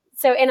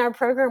so in our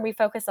program, we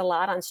focus a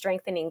lot on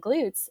strengthening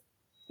glutes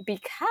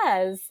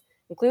because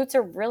glutes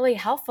are really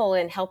helpful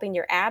in helping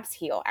your abs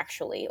heal,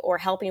 actually, or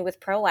helping with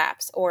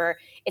prolapse, or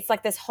it's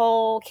like this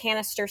whole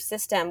canister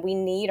system. We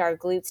need our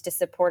glutes to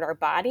support our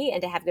body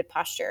and to have good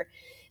posture.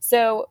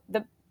 So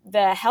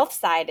the health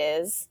side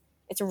is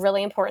it's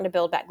really important to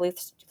build back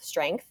glute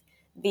strength.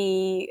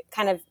 The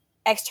kind of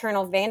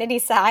external vanity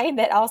side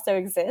that also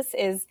exists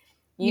is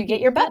You you get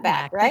get your your butt butt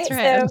back, back. That's right?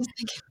 right. I was So, just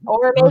thinking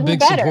or I'm a maybe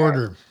big better.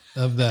 supporter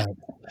of that.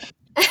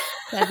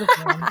 as a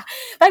fan.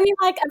 But I mean,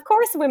 like, of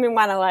course, women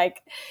want to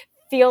like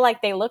feel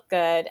like they look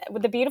good.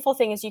 But the beautiful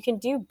thing is, you can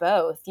do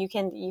both. You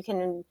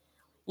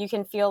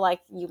can feel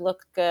like you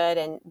look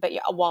good,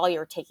 while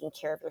you're taking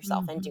care of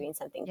yourself and Mm-hmm. doing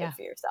something good Yeah.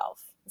 for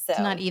yourself. It's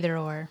not So either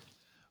or.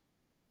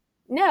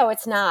 no,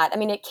 it's not. I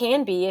mean, it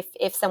can be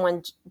if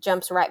someone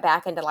jumps right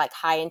back into like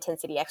high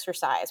intensity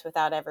exercise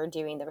without ever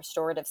doing the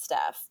restorative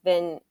stuff.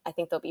 Then I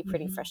think they'll be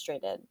pretty Mm-hmm.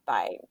 frustrated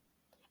by,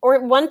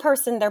 or one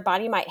person, their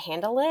body might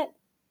handle it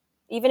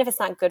even if it's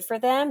not good for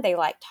them, they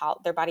like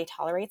their body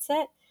tolerates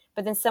it.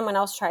 But then someone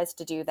else tries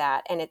to do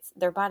that, and it's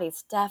their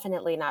body's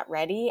definitely not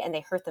ready, and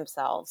they hurt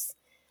themselves.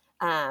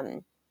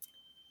 Um,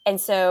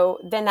 and so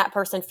then that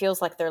person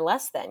feels like they're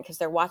less than because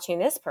they're watching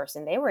this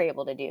person; they were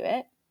able to do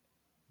it,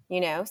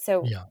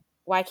 So Yeah.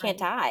 why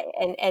can't Right. I?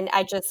 And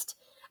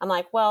I'm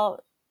like,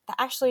 well,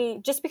 actually,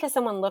 just because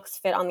someone looks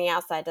fit on the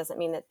outside doesn't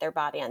mean that their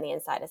body on the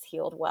inside is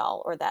healed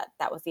well, or that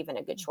that was even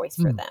a good choice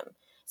for Hmm. them.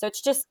 So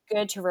it's just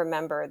good to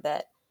remember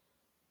that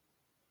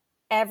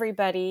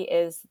everybody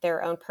is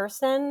their own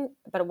person,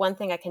 but one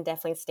thing I can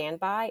definitely stand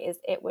by is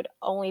it would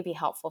only be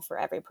helpful for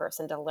every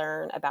person to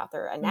learn about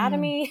their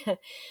Mm. anatomy,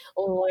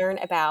 learn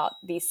about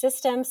these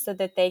systems so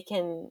that they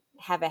can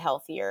have a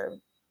healthier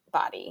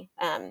body.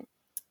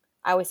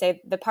 I always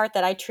say the part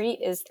that I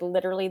treat is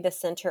literally the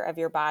center of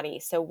your body.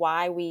 So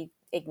why we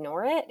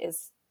ignore it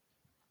is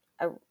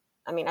a,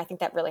 I mean, I think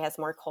that really has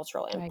more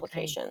cultural I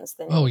agree. implications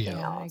than Oh anything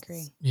yeah. Yeah, I else.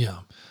 agree.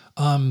 Yeah.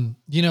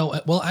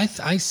 Well,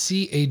 I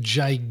see a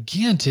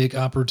gigantic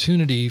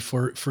opportunity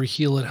for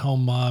heal at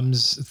home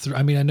moms.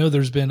 I mean, I know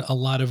there's been a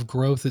lot of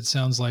growth, it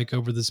sounds like,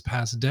 over this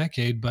past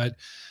decade, but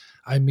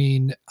I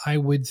mean, I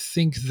would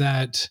think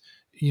that,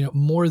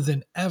 more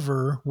than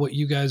ever, what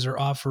you guys are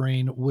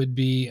offering would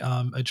be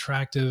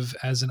attractive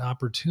as an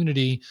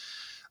opportunity.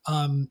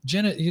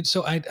 Jenna,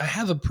 so I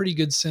have a pretty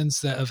good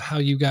sense that of how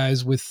you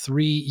guys with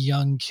 3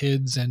 young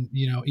kids and,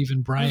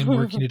 even Brian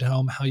working at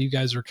home, how you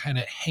guys are kind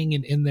of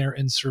hanging in there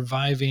and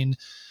surviving.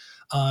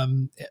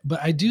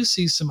 But I do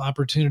see some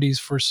opportunities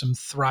for some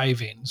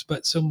thrivings.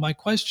 But so my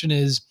question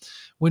is,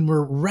 when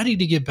we're ready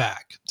to get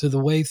back to the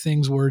way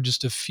things were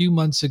just a few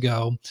months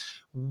ago,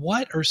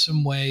 what are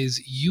some ways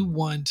you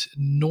want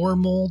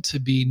normal to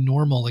be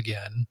normal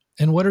again?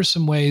 And what are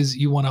some ways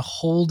you want to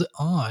hold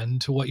on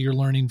to what you're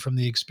learning from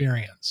the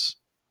experience?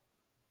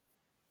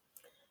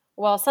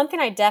 Well, something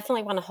I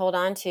definitely want to hold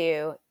on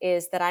to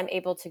is that I'm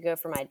able to go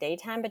from my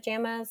daytime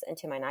pajamas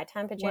into my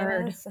nighttime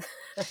Word. pajamas.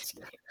 Just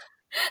kidding.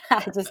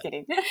 Just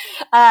kidding.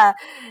 Uh,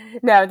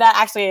 no, that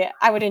actually,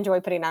 I would enjoy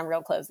putting on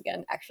real clothes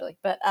again, actually.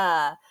 But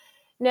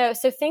no,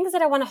 so things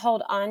that I want to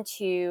hold on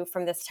to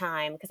from this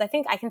time, because I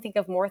think I can think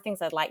of more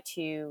things I'd like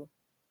to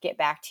get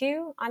back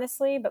to,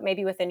 honestly, but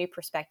maybe with a new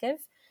perspective.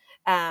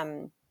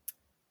 Um,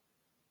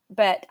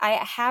 but I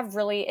have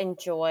really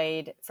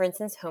enjoyed, for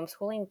instance,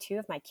 homeschooling 2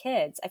 of my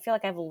kids. I feel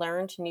like I've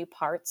learned new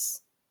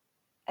parts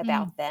Mm.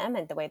 about them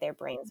and the way their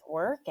brains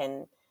work,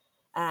 and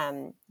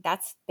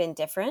that's been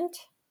different.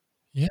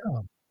 Yeah.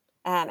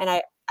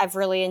 And I've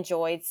really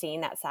enjoyed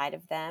seeing that side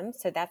of them,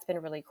 so that's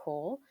been really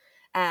cool.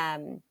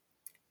 Um,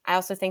 I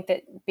also think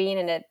that being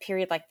in a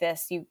period like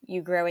this,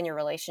 you grow in your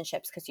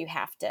relationships because you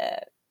have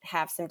to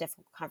have some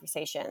difficult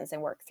conversations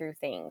and work through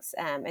things,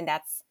 and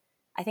that's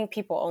I think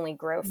people only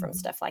grow from Mhm.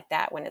 stuff like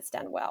that when it's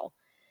done well.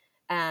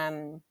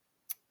 Um,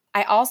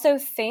 I also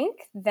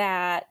think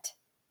that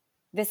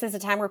this is a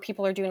time where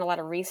people are doing a lot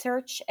of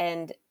research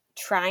and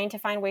trying to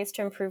find ways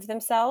to improve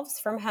themselves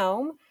from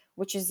home,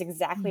 which is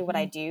exactly what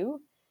I Mhm.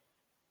 do.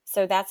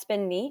 So that's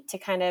been neat to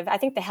kind of, I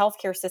think the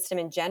healthcare system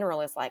in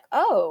general is like,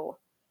 oh,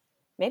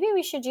 maybe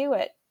we should do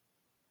it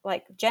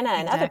like Jenna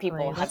and other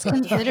people Exactly. have Let's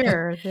been doing.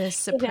 consider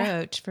this You know?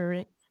 approach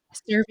for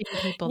serving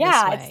people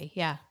this Yeah, it's way.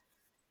 Yeah.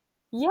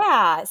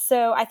 yeah.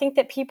 So I think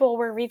that people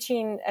we're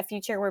reaching a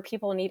future where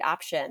people need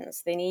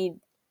options. They need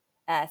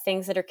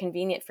things that are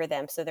convenient for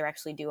them, so they're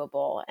actually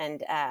doable,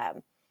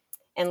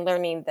 and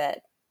learning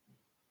that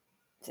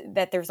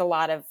there's a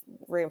lot of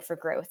room for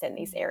growth in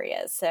these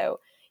areas. So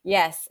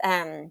yes,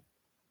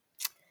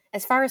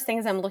 as far as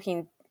things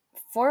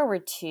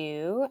forward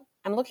to,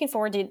 I'm looking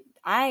forward to.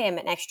 I am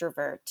an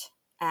extrovert,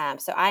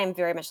 so I am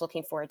very much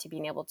looking forward to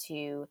being able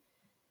to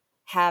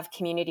have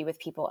community with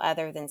people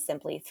other than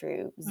simply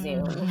through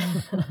Zoom.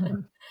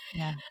 Mhm.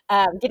 Yeah.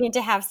 Getting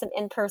to have some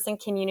in-person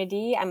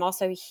community. I'm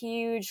also a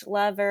huge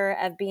lover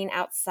of being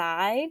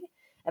outside,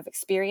 of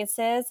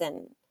experiences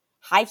and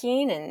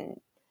hiking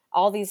and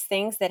all these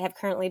things that have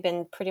currently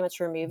been pretty much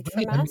removed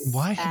Right. from I mean, us.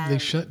 why have they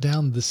shut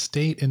down the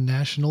state and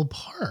national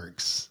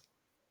parks?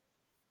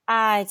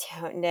 I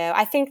don't know.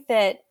 I think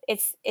that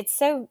it's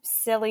so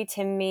silly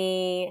to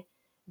me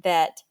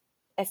that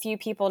a few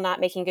people not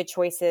making good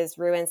choices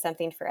ruin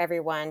something for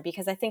everyone,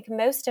 because I think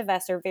most of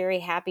us are very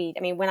happy.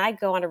 I mean, when I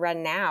go on a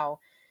run now,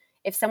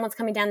 if someone's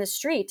coming down the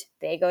street,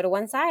 they go to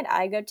one side,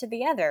 I go to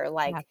the other.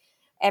 Yeah.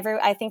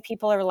 I think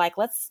people are like,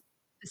 let's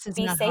This is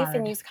be not safe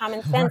and hard. use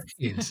common sense.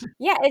 Right.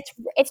 Yeah,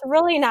 it's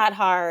really not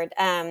hard.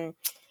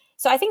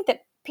 So I think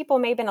that people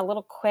may have been a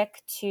little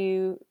quick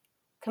to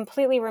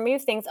completely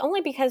remove things,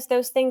 only because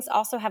those things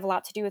also have a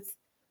lot to do with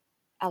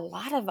a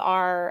lot of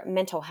our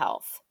mental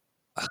health.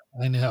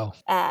 I know.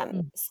 Um,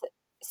 Mm. so,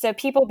 so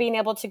people being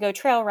able to go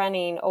trail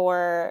running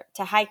or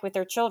to hike with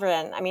their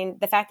children. I mean,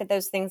 the fact that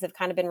those things have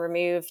kind of been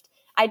removed,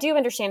 I do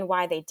understand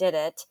why they did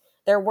it.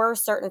 There were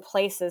certain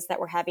places that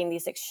were having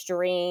these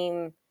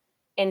extreme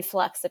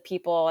influx of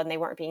people and they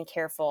weren't being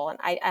careful. And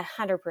I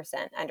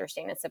 100%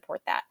 understand and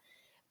support that.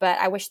 But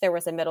I wish there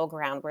was a middle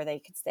ground where they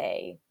could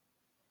say,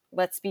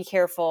 let's be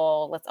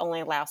careful. Let's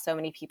only allow so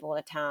many people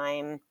at a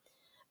time.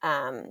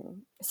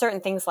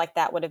 Certain things like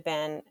that would have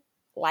been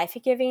life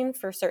giving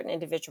for certain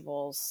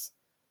individuals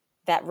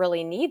that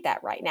really need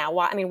that right now.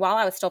 While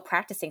I was still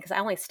practicing, because I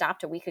only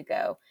stopped a week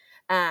ago.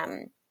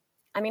 Um,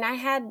 I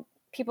had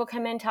people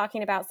come in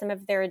talking about some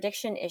of their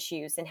addiction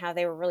issues and how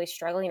they were really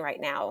struggling right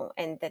now,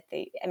 and that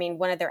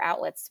one of their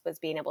outlets was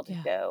being able to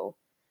Yeah. go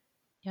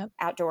Yep.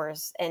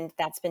 outdoors, and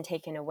that's been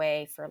taken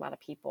away for a lot of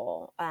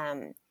people.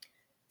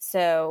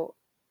 So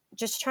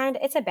just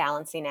it's a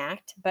balancing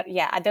act. But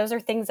yeah, those are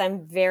things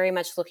I'm very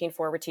much looking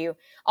forward to.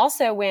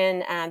 Also,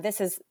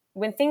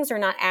 when things are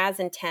not as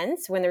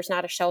intense, when there's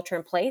not a shelter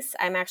in place,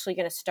 I'm actually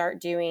going to start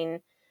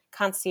doing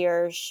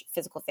concierge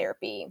physical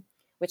therapy,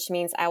 which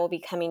means I will be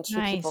coming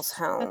to people's Nice.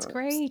 That's homes.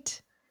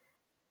 great.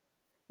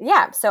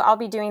 Yeah, so I'll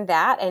be doing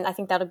that, and I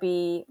think that'll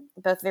be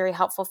both very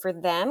helpful for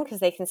them because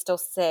they can still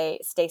stay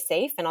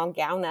safe, and I'll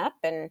gown up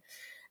and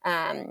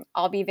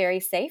I'll be very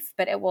safe,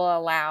 but it will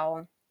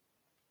allow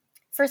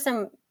for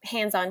some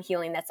hands-on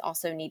healing that's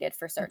also needed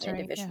for certain That's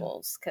right. Yeah.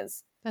 individuals,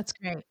 because That's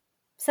great.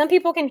 some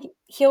people can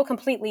heal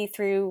completely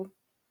through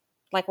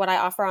like what I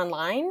offer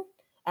online,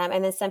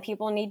 and then some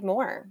people need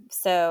more.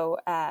 So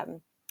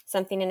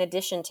something in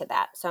addition to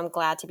that. So I'm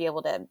glad to be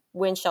able to,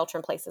 when shelter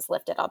in place is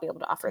lifted, I'll be able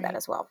to offer that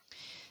as well.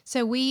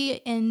 So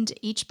we end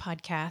each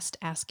podcast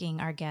asking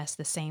our guests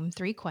the same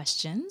 3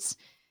 questions.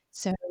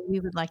 So we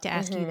would like to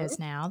ask you those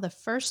now. The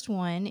first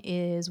one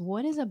is,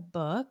 what is a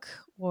book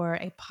or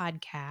a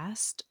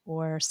podcast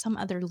or some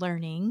other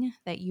learning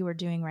that you are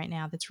doing right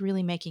now that's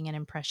really making an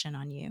impression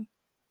on you?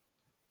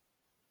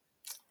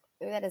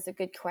 Ooh, that is a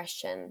good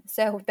question.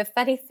 So the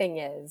funny thing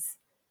is,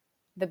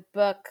 the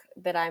book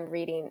that I'm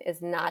reading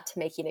is not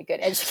making a good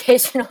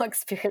educational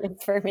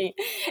experience for me.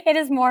 It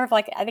is more of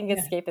like, I think, For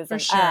escapism.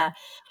 sure.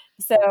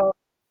 So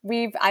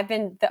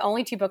the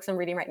only 2 books I'm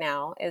reading right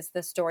now is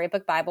the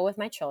Storybook Bible with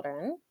my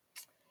children,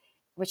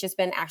 which has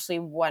been actually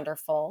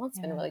wonderful. It's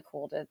been really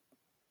cool to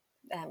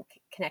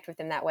connect with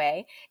them that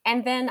way.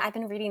 And then I've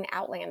been reading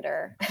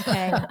Outlander.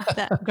 Okay,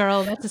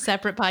 that's a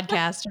separate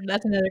podcast.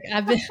 That's another.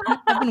 I've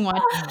been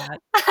watching that.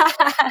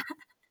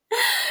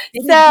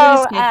 It is good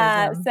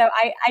escapism. So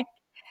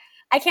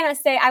I cannot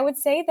say. I would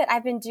say that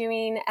I've been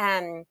doing,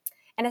 and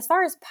as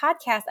far as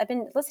podcasts, I've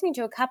been listening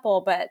to a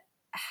couple, but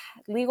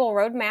legal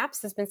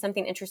roadmaps has been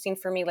something interesting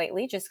for me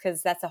lately, just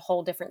because that's a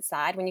whole different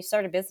side. When you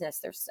start a business,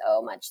 there's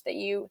so much that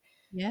you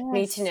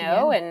need to Yes, yeah,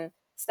 know and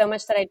so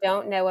much that I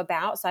don't know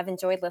about. So I've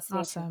enjoyed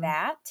listening to awesome.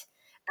 that.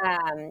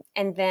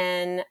 And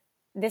then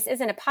this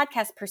isn't a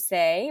podcast per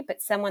se,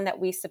 but someone that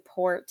we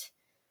support.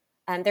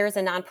 There is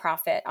a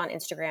nonprofit on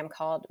Instagram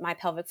called My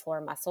Pelvic Floor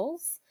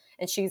Muscles,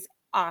 and she's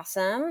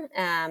awesome.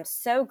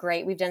 So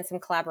great. We've done some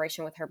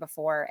collaboration with her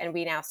before, and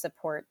we now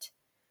support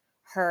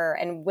her.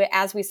 And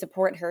as we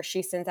support her,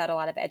 she sends out a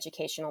lot of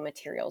educational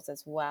materials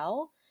as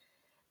well,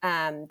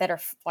 that are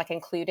like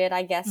included,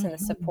 I guess, in the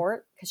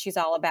support, because she's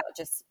all about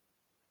just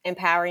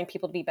empowering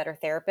people to be better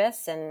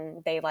therapists,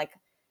 and they like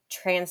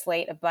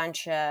translate a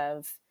bunch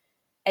of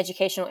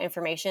educational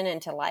information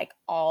into like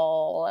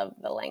all of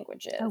the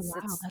languages. Oh,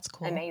 wow, It's that's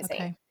cool. amazing.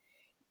 Okay.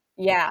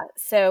 Yeah.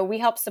 So we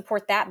help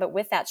support that. But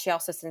with that, she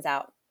also sends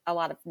out a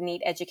lot of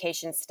neat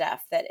education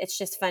stuff that it's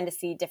just fun to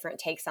see different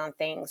takes on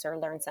things or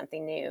learn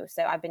something new.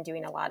 So I've been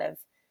doing a lot of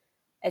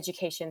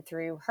education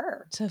through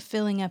her. So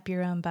filling up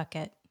your own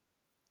bucket.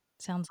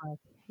 Sounds like,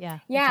 yeah,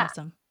 that's Yeah.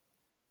 awesome.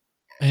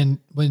 And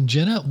when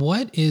Jena,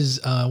 what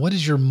is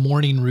your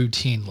morning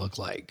routine look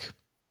like?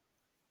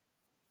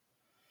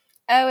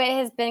 Oh, it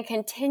has been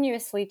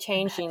continuously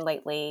changing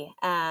lately.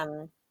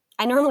 I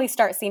normally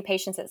start seeing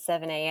patients at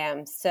 7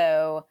 a.m.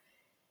 So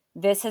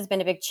this has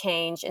been a big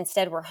change.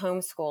 Instead, we're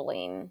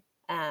homeschooling.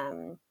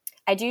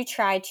 I do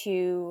try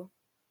to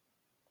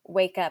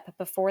wake up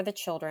before the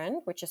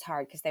children, which is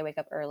hard because they wake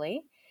up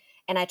early.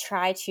 And I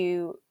try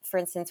to, for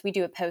instance, we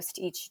do a post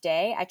each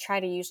day. I try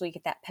to usually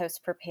get that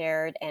post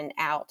prepared and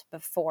out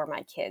before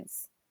my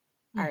kids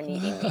are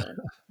needing me.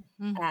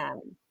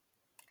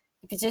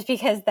 Just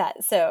because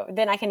so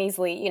then I can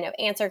easily,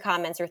 answer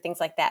comments or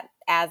things like that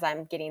as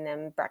I'm getting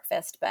them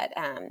breakfast. But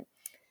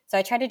so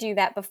I try to do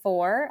that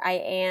before. I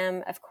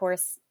am, of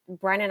course,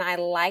 Brian and I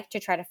like to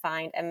try to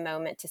find a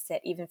moment to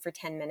sit even for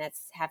 10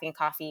 minutes having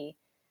coffee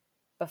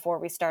before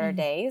we start our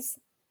days.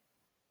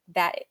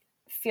 That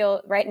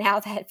right now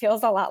that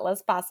feels a lot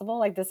less possible.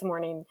 Like this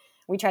morning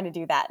we tried to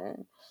do that,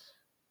 and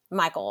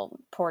Michael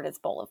poured his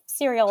bowl of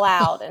cereal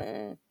out,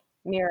 and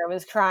Mira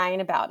was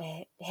crying about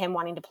him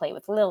wanting to play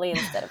with Lily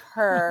instead of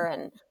her.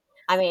 And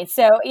I mean,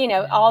 so,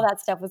 all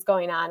that stuff was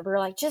going on. We were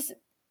like, just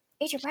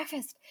eat your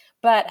breakfast.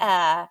 But,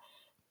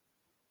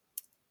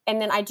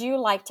 and then I do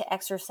like to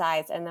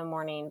exercise in the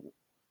morning.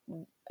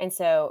 And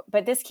so,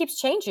 but this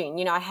keeps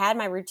changing. I had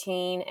my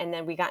routine, and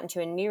then we got into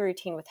a new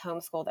routine with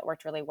homeschool that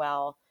worked really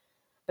well.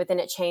 But then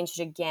it changed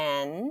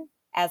again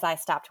as I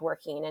stopped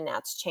working, and now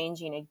it's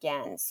changing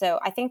again. So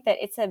I think that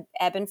it's a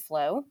ebb and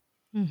flow,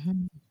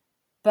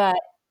 but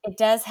it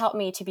does help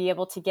me to be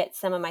able to get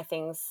some of my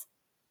things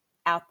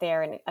out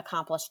there and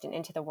accomplished and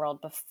into the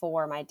world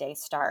before my day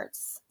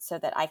starts, so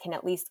that I can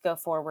at least go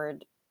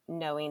forward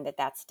knowing that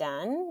that's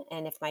done.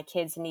 And if my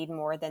kids need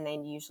more than they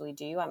usually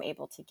do, I'm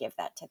able to give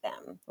that to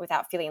them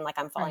without feeling like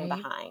I'm falling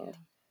behind.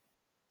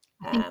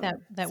 I think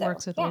that So,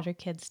 works with yeah. older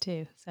kids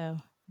too. So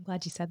I'm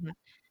glad you said that.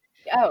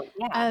 Oh,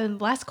 yeah.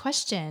 Last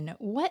question.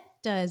 What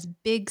does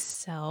big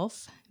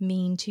self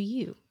mean to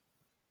you?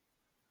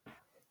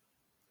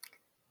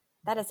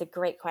 That is a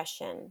great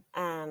question.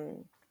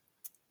 I'm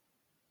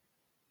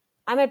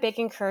a big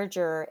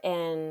encourager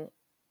in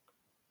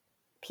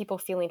people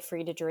feeling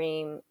free to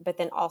dream, but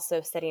then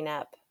also setting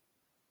up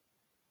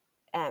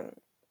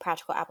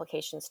practical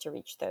applications to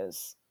reach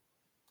those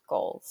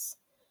goals.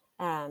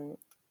 And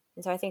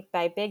so I think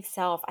by big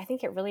self, I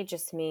think it really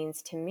just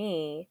means to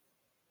me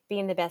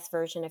being the best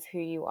version of who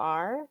you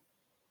are.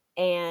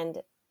 And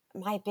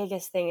my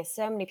biggest thing is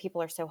so many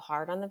people are so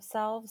hard on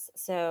themselves.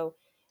 So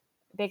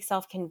big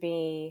self can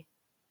be,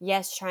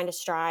 yes, trying to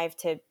strive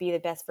to be the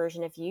best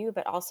version of you,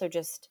 but also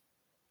just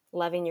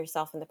loving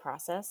yourself in the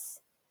process,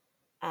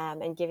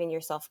 and giving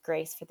yourself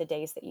grace for the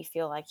days that you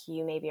feel like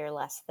you maybe are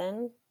less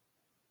than.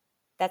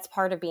 That's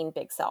part of being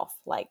big self,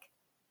 like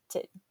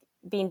to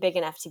being big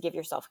enough to give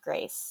yourself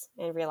grace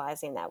and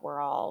realizing that we're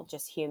all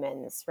just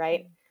humans,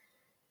 right?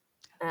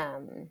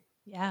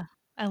 Yeah,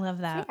 I love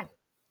So that. yeah.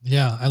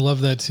 Yeah, I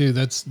love that too.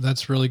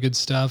 That's really good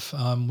stuff.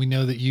 We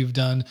know that you've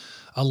done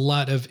a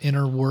lot of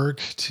inner work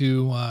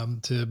to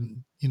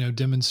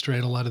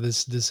demonstrate a lot of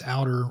this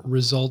outer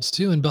results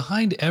too. And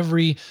behind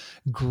every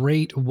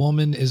great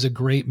woman is a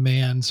great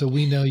man. So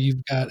we know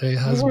you've got a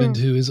husband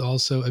who is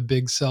also a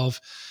big self,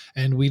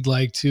 and we'd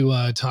like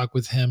to talk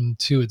with him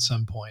too at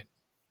some point.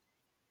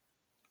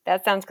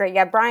 That sounds great.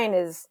 Yeah, Brian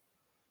is,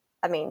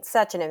 I mean,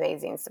 such an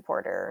amazing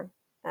supporter.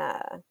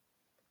 Uh,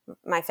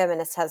 my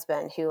feminist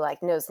husband, who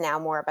like knows now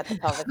more about the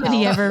pelvic Did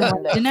he health ever than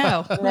want to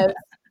know? most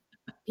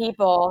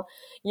people.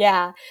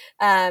 Yeah.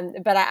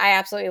 But I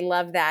absolutely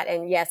love that.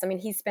 And yes, I mean,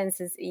 he spends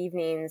his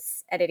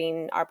evenings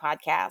editing our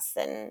podcasts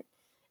and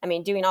I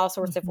mean, doing all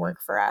sorts of Mhm.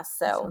 work for us.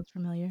 That So sounds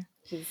familiar.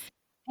 he's,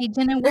 Hey,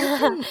 Jenna,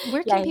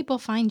 where can yeah. people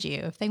find you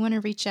if they want to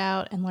reach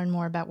out and learn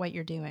more about what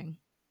you're doing?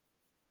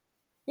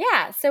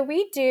 Yeah. So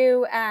we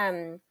do,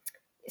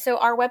 so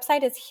our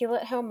website is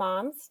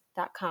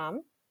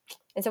healathomemoms.com.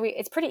 And so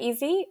it's pretty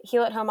easy,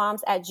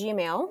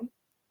 healathomemoms@gmail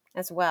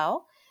as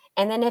well.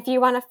 And then if you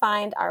want to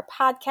find our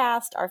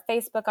podcast, our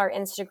Facebook, our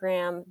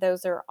Instagram,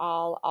 those are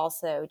all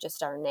also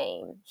just our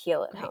name,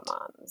 Heal at Home Great.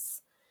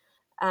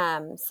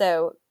 Moms.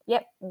 So,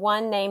 yep,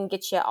 one name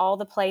gets you all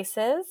the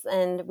places,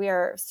 and we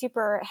are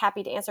super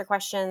happy to answer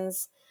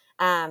questions.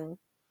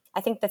 I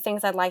think the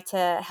things I'd like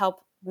to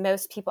help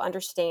most people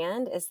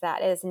understand is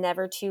that it is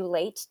never too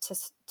late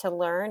to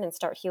learn and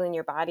start healing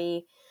your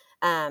body.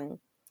 Um,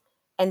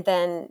 and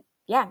then,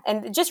 yeah,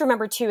 and just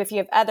remember too, if you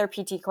have other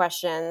PT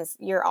questions,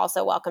 you're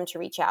also welcome to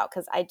reach out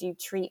because I do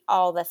treat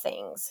all the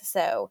things.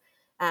 So,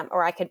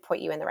 or I could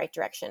point you in the right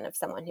direction of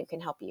someone who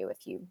can help you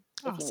if you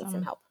need some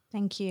Awesome. help.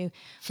 Thank you.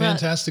 Well,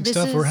 Fantastic this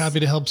stuff. We're is, happy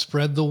to help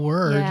spread the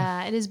word.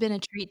 yeah, it has been a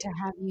treat to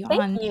have you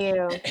Thank on.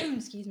 you.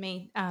 Excuse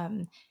me.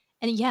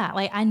 And yeah,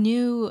 like I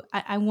knew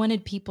I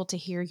wanted people to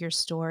hear your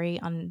story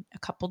on a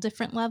couple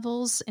different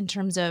levels in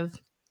terms of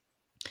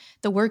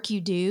the work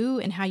you do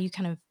and how you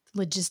kind of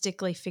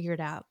logistically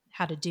figured out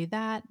how to do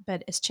that.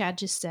 But as Chad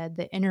just said,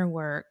 the inner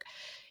work,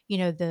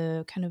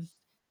 the kind of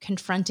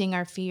confronting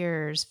our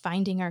fears,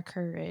 finding our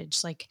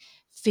courage, like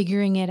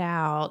figuring it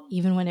out,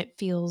 even when it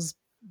feels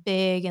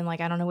big and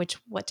like I don't know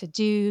what to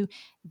do.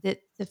 That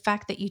the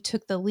fact that you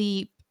took the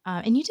leap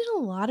and you did a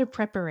lot of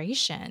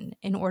preparation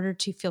in order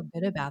to feel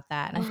good about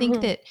that. And I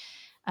think that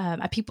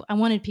I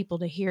wanted people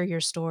to hear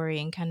your story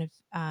and kind of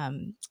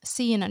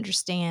see and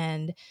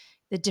understand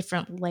the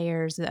different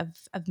layers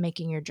of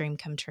making your dream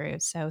come true.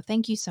 So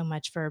thank you so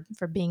much for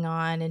being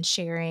on and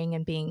sharing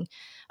and being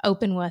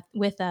open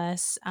with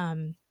us.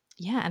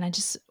 Yeah, and I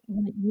just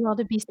want you all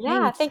to be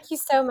Yeah, safe. thank you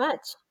so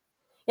much.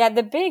 Yeah,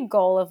 the big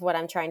goal of what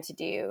I'm trying to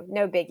do,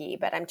 no biggie,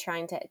 but I'm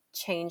trying to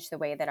change the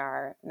way that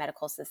our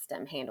medical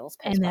system handles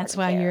And that's postpartum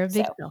why you're care. a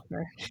big So,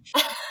 selfer.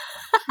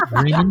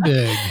 Dreaming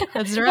big.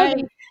 That's no right.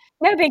 big,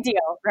 no big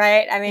deal,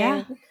 right? I Yeah.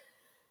 mean,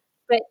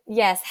 but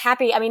yes,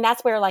 happy. I mean,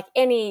 that's where like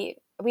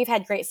we've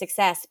had great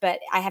success, but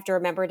I have to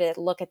remember to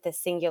look at the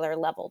singular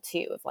level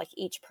too of like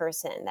each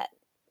person that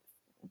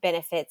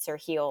benefits or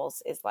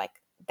heals is like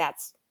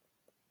that's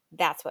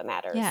what Yeah,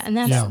 matters. and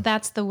that's Yeah. So,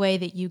 that's the way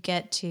that you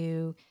get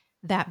to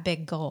that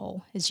big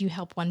goal is you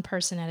help one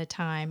person at a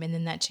time and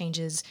then that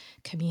changes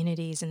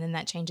communities and then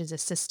that changes a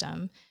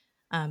system.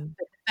 But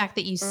the fact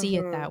that you see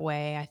it mhm. that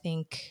way, I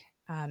think,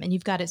 and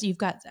you've got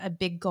a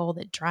big goal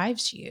that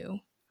drives you.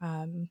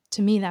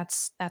 To me,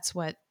 that's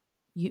what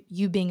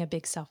you being a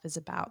big self is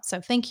about. So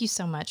thank you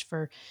so much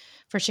for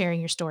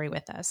sharing your story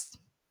with us.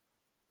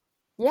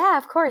 Yeah,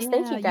 of course.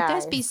 Thank Yeah, you you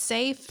guys be guys.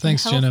 safe and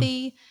Thanks, Jenna.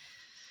 healthy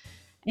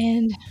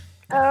and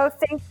Oh,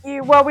 thank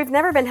you. Well, we've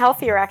never been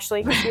healthier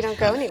actually because we don't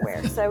go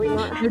anywhere. So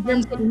no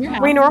germs in your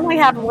we house. normally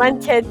have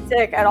one kid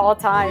sick at all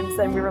times,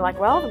 and we were like,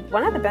 well,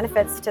 one of the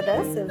benefits to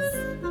this is,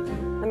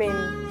 I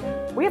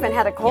mean, we haven't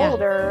had a Yeah.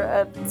 cold or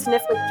a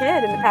sniffly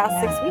kid in the past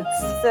Yeah, 6 weeks.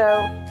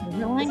 So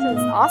this is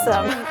that's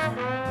awesome.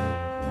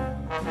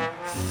 right.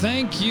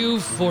 Thank you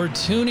for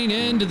tuning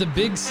in to the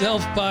Big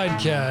Self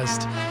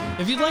Podcast.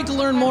 If you'd like to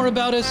learn more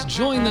about us,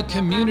 join the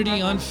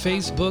community on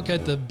Facebook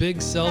at the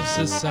Big Self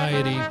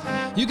Society.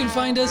 You can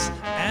find us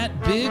at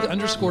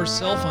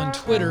big_self on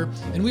Twitter,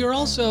 and we are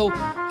also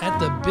at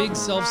the Big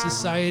Self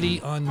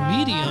Society on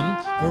Medium,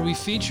 where we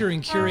feature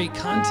and curate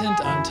content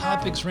on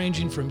topics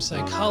ranging from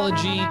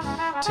psychology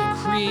to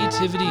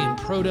creativity and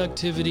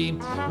productivity.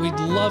 We'd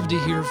love to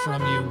hear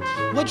from you.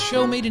 What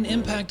show made an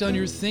impact on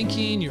your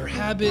thinking, your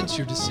habits,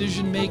 your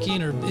decision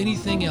making, or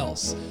anything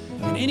else?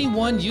 And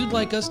anyone you'd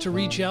like us to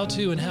reach out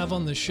to and have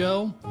on the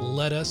show,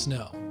 let us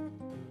know.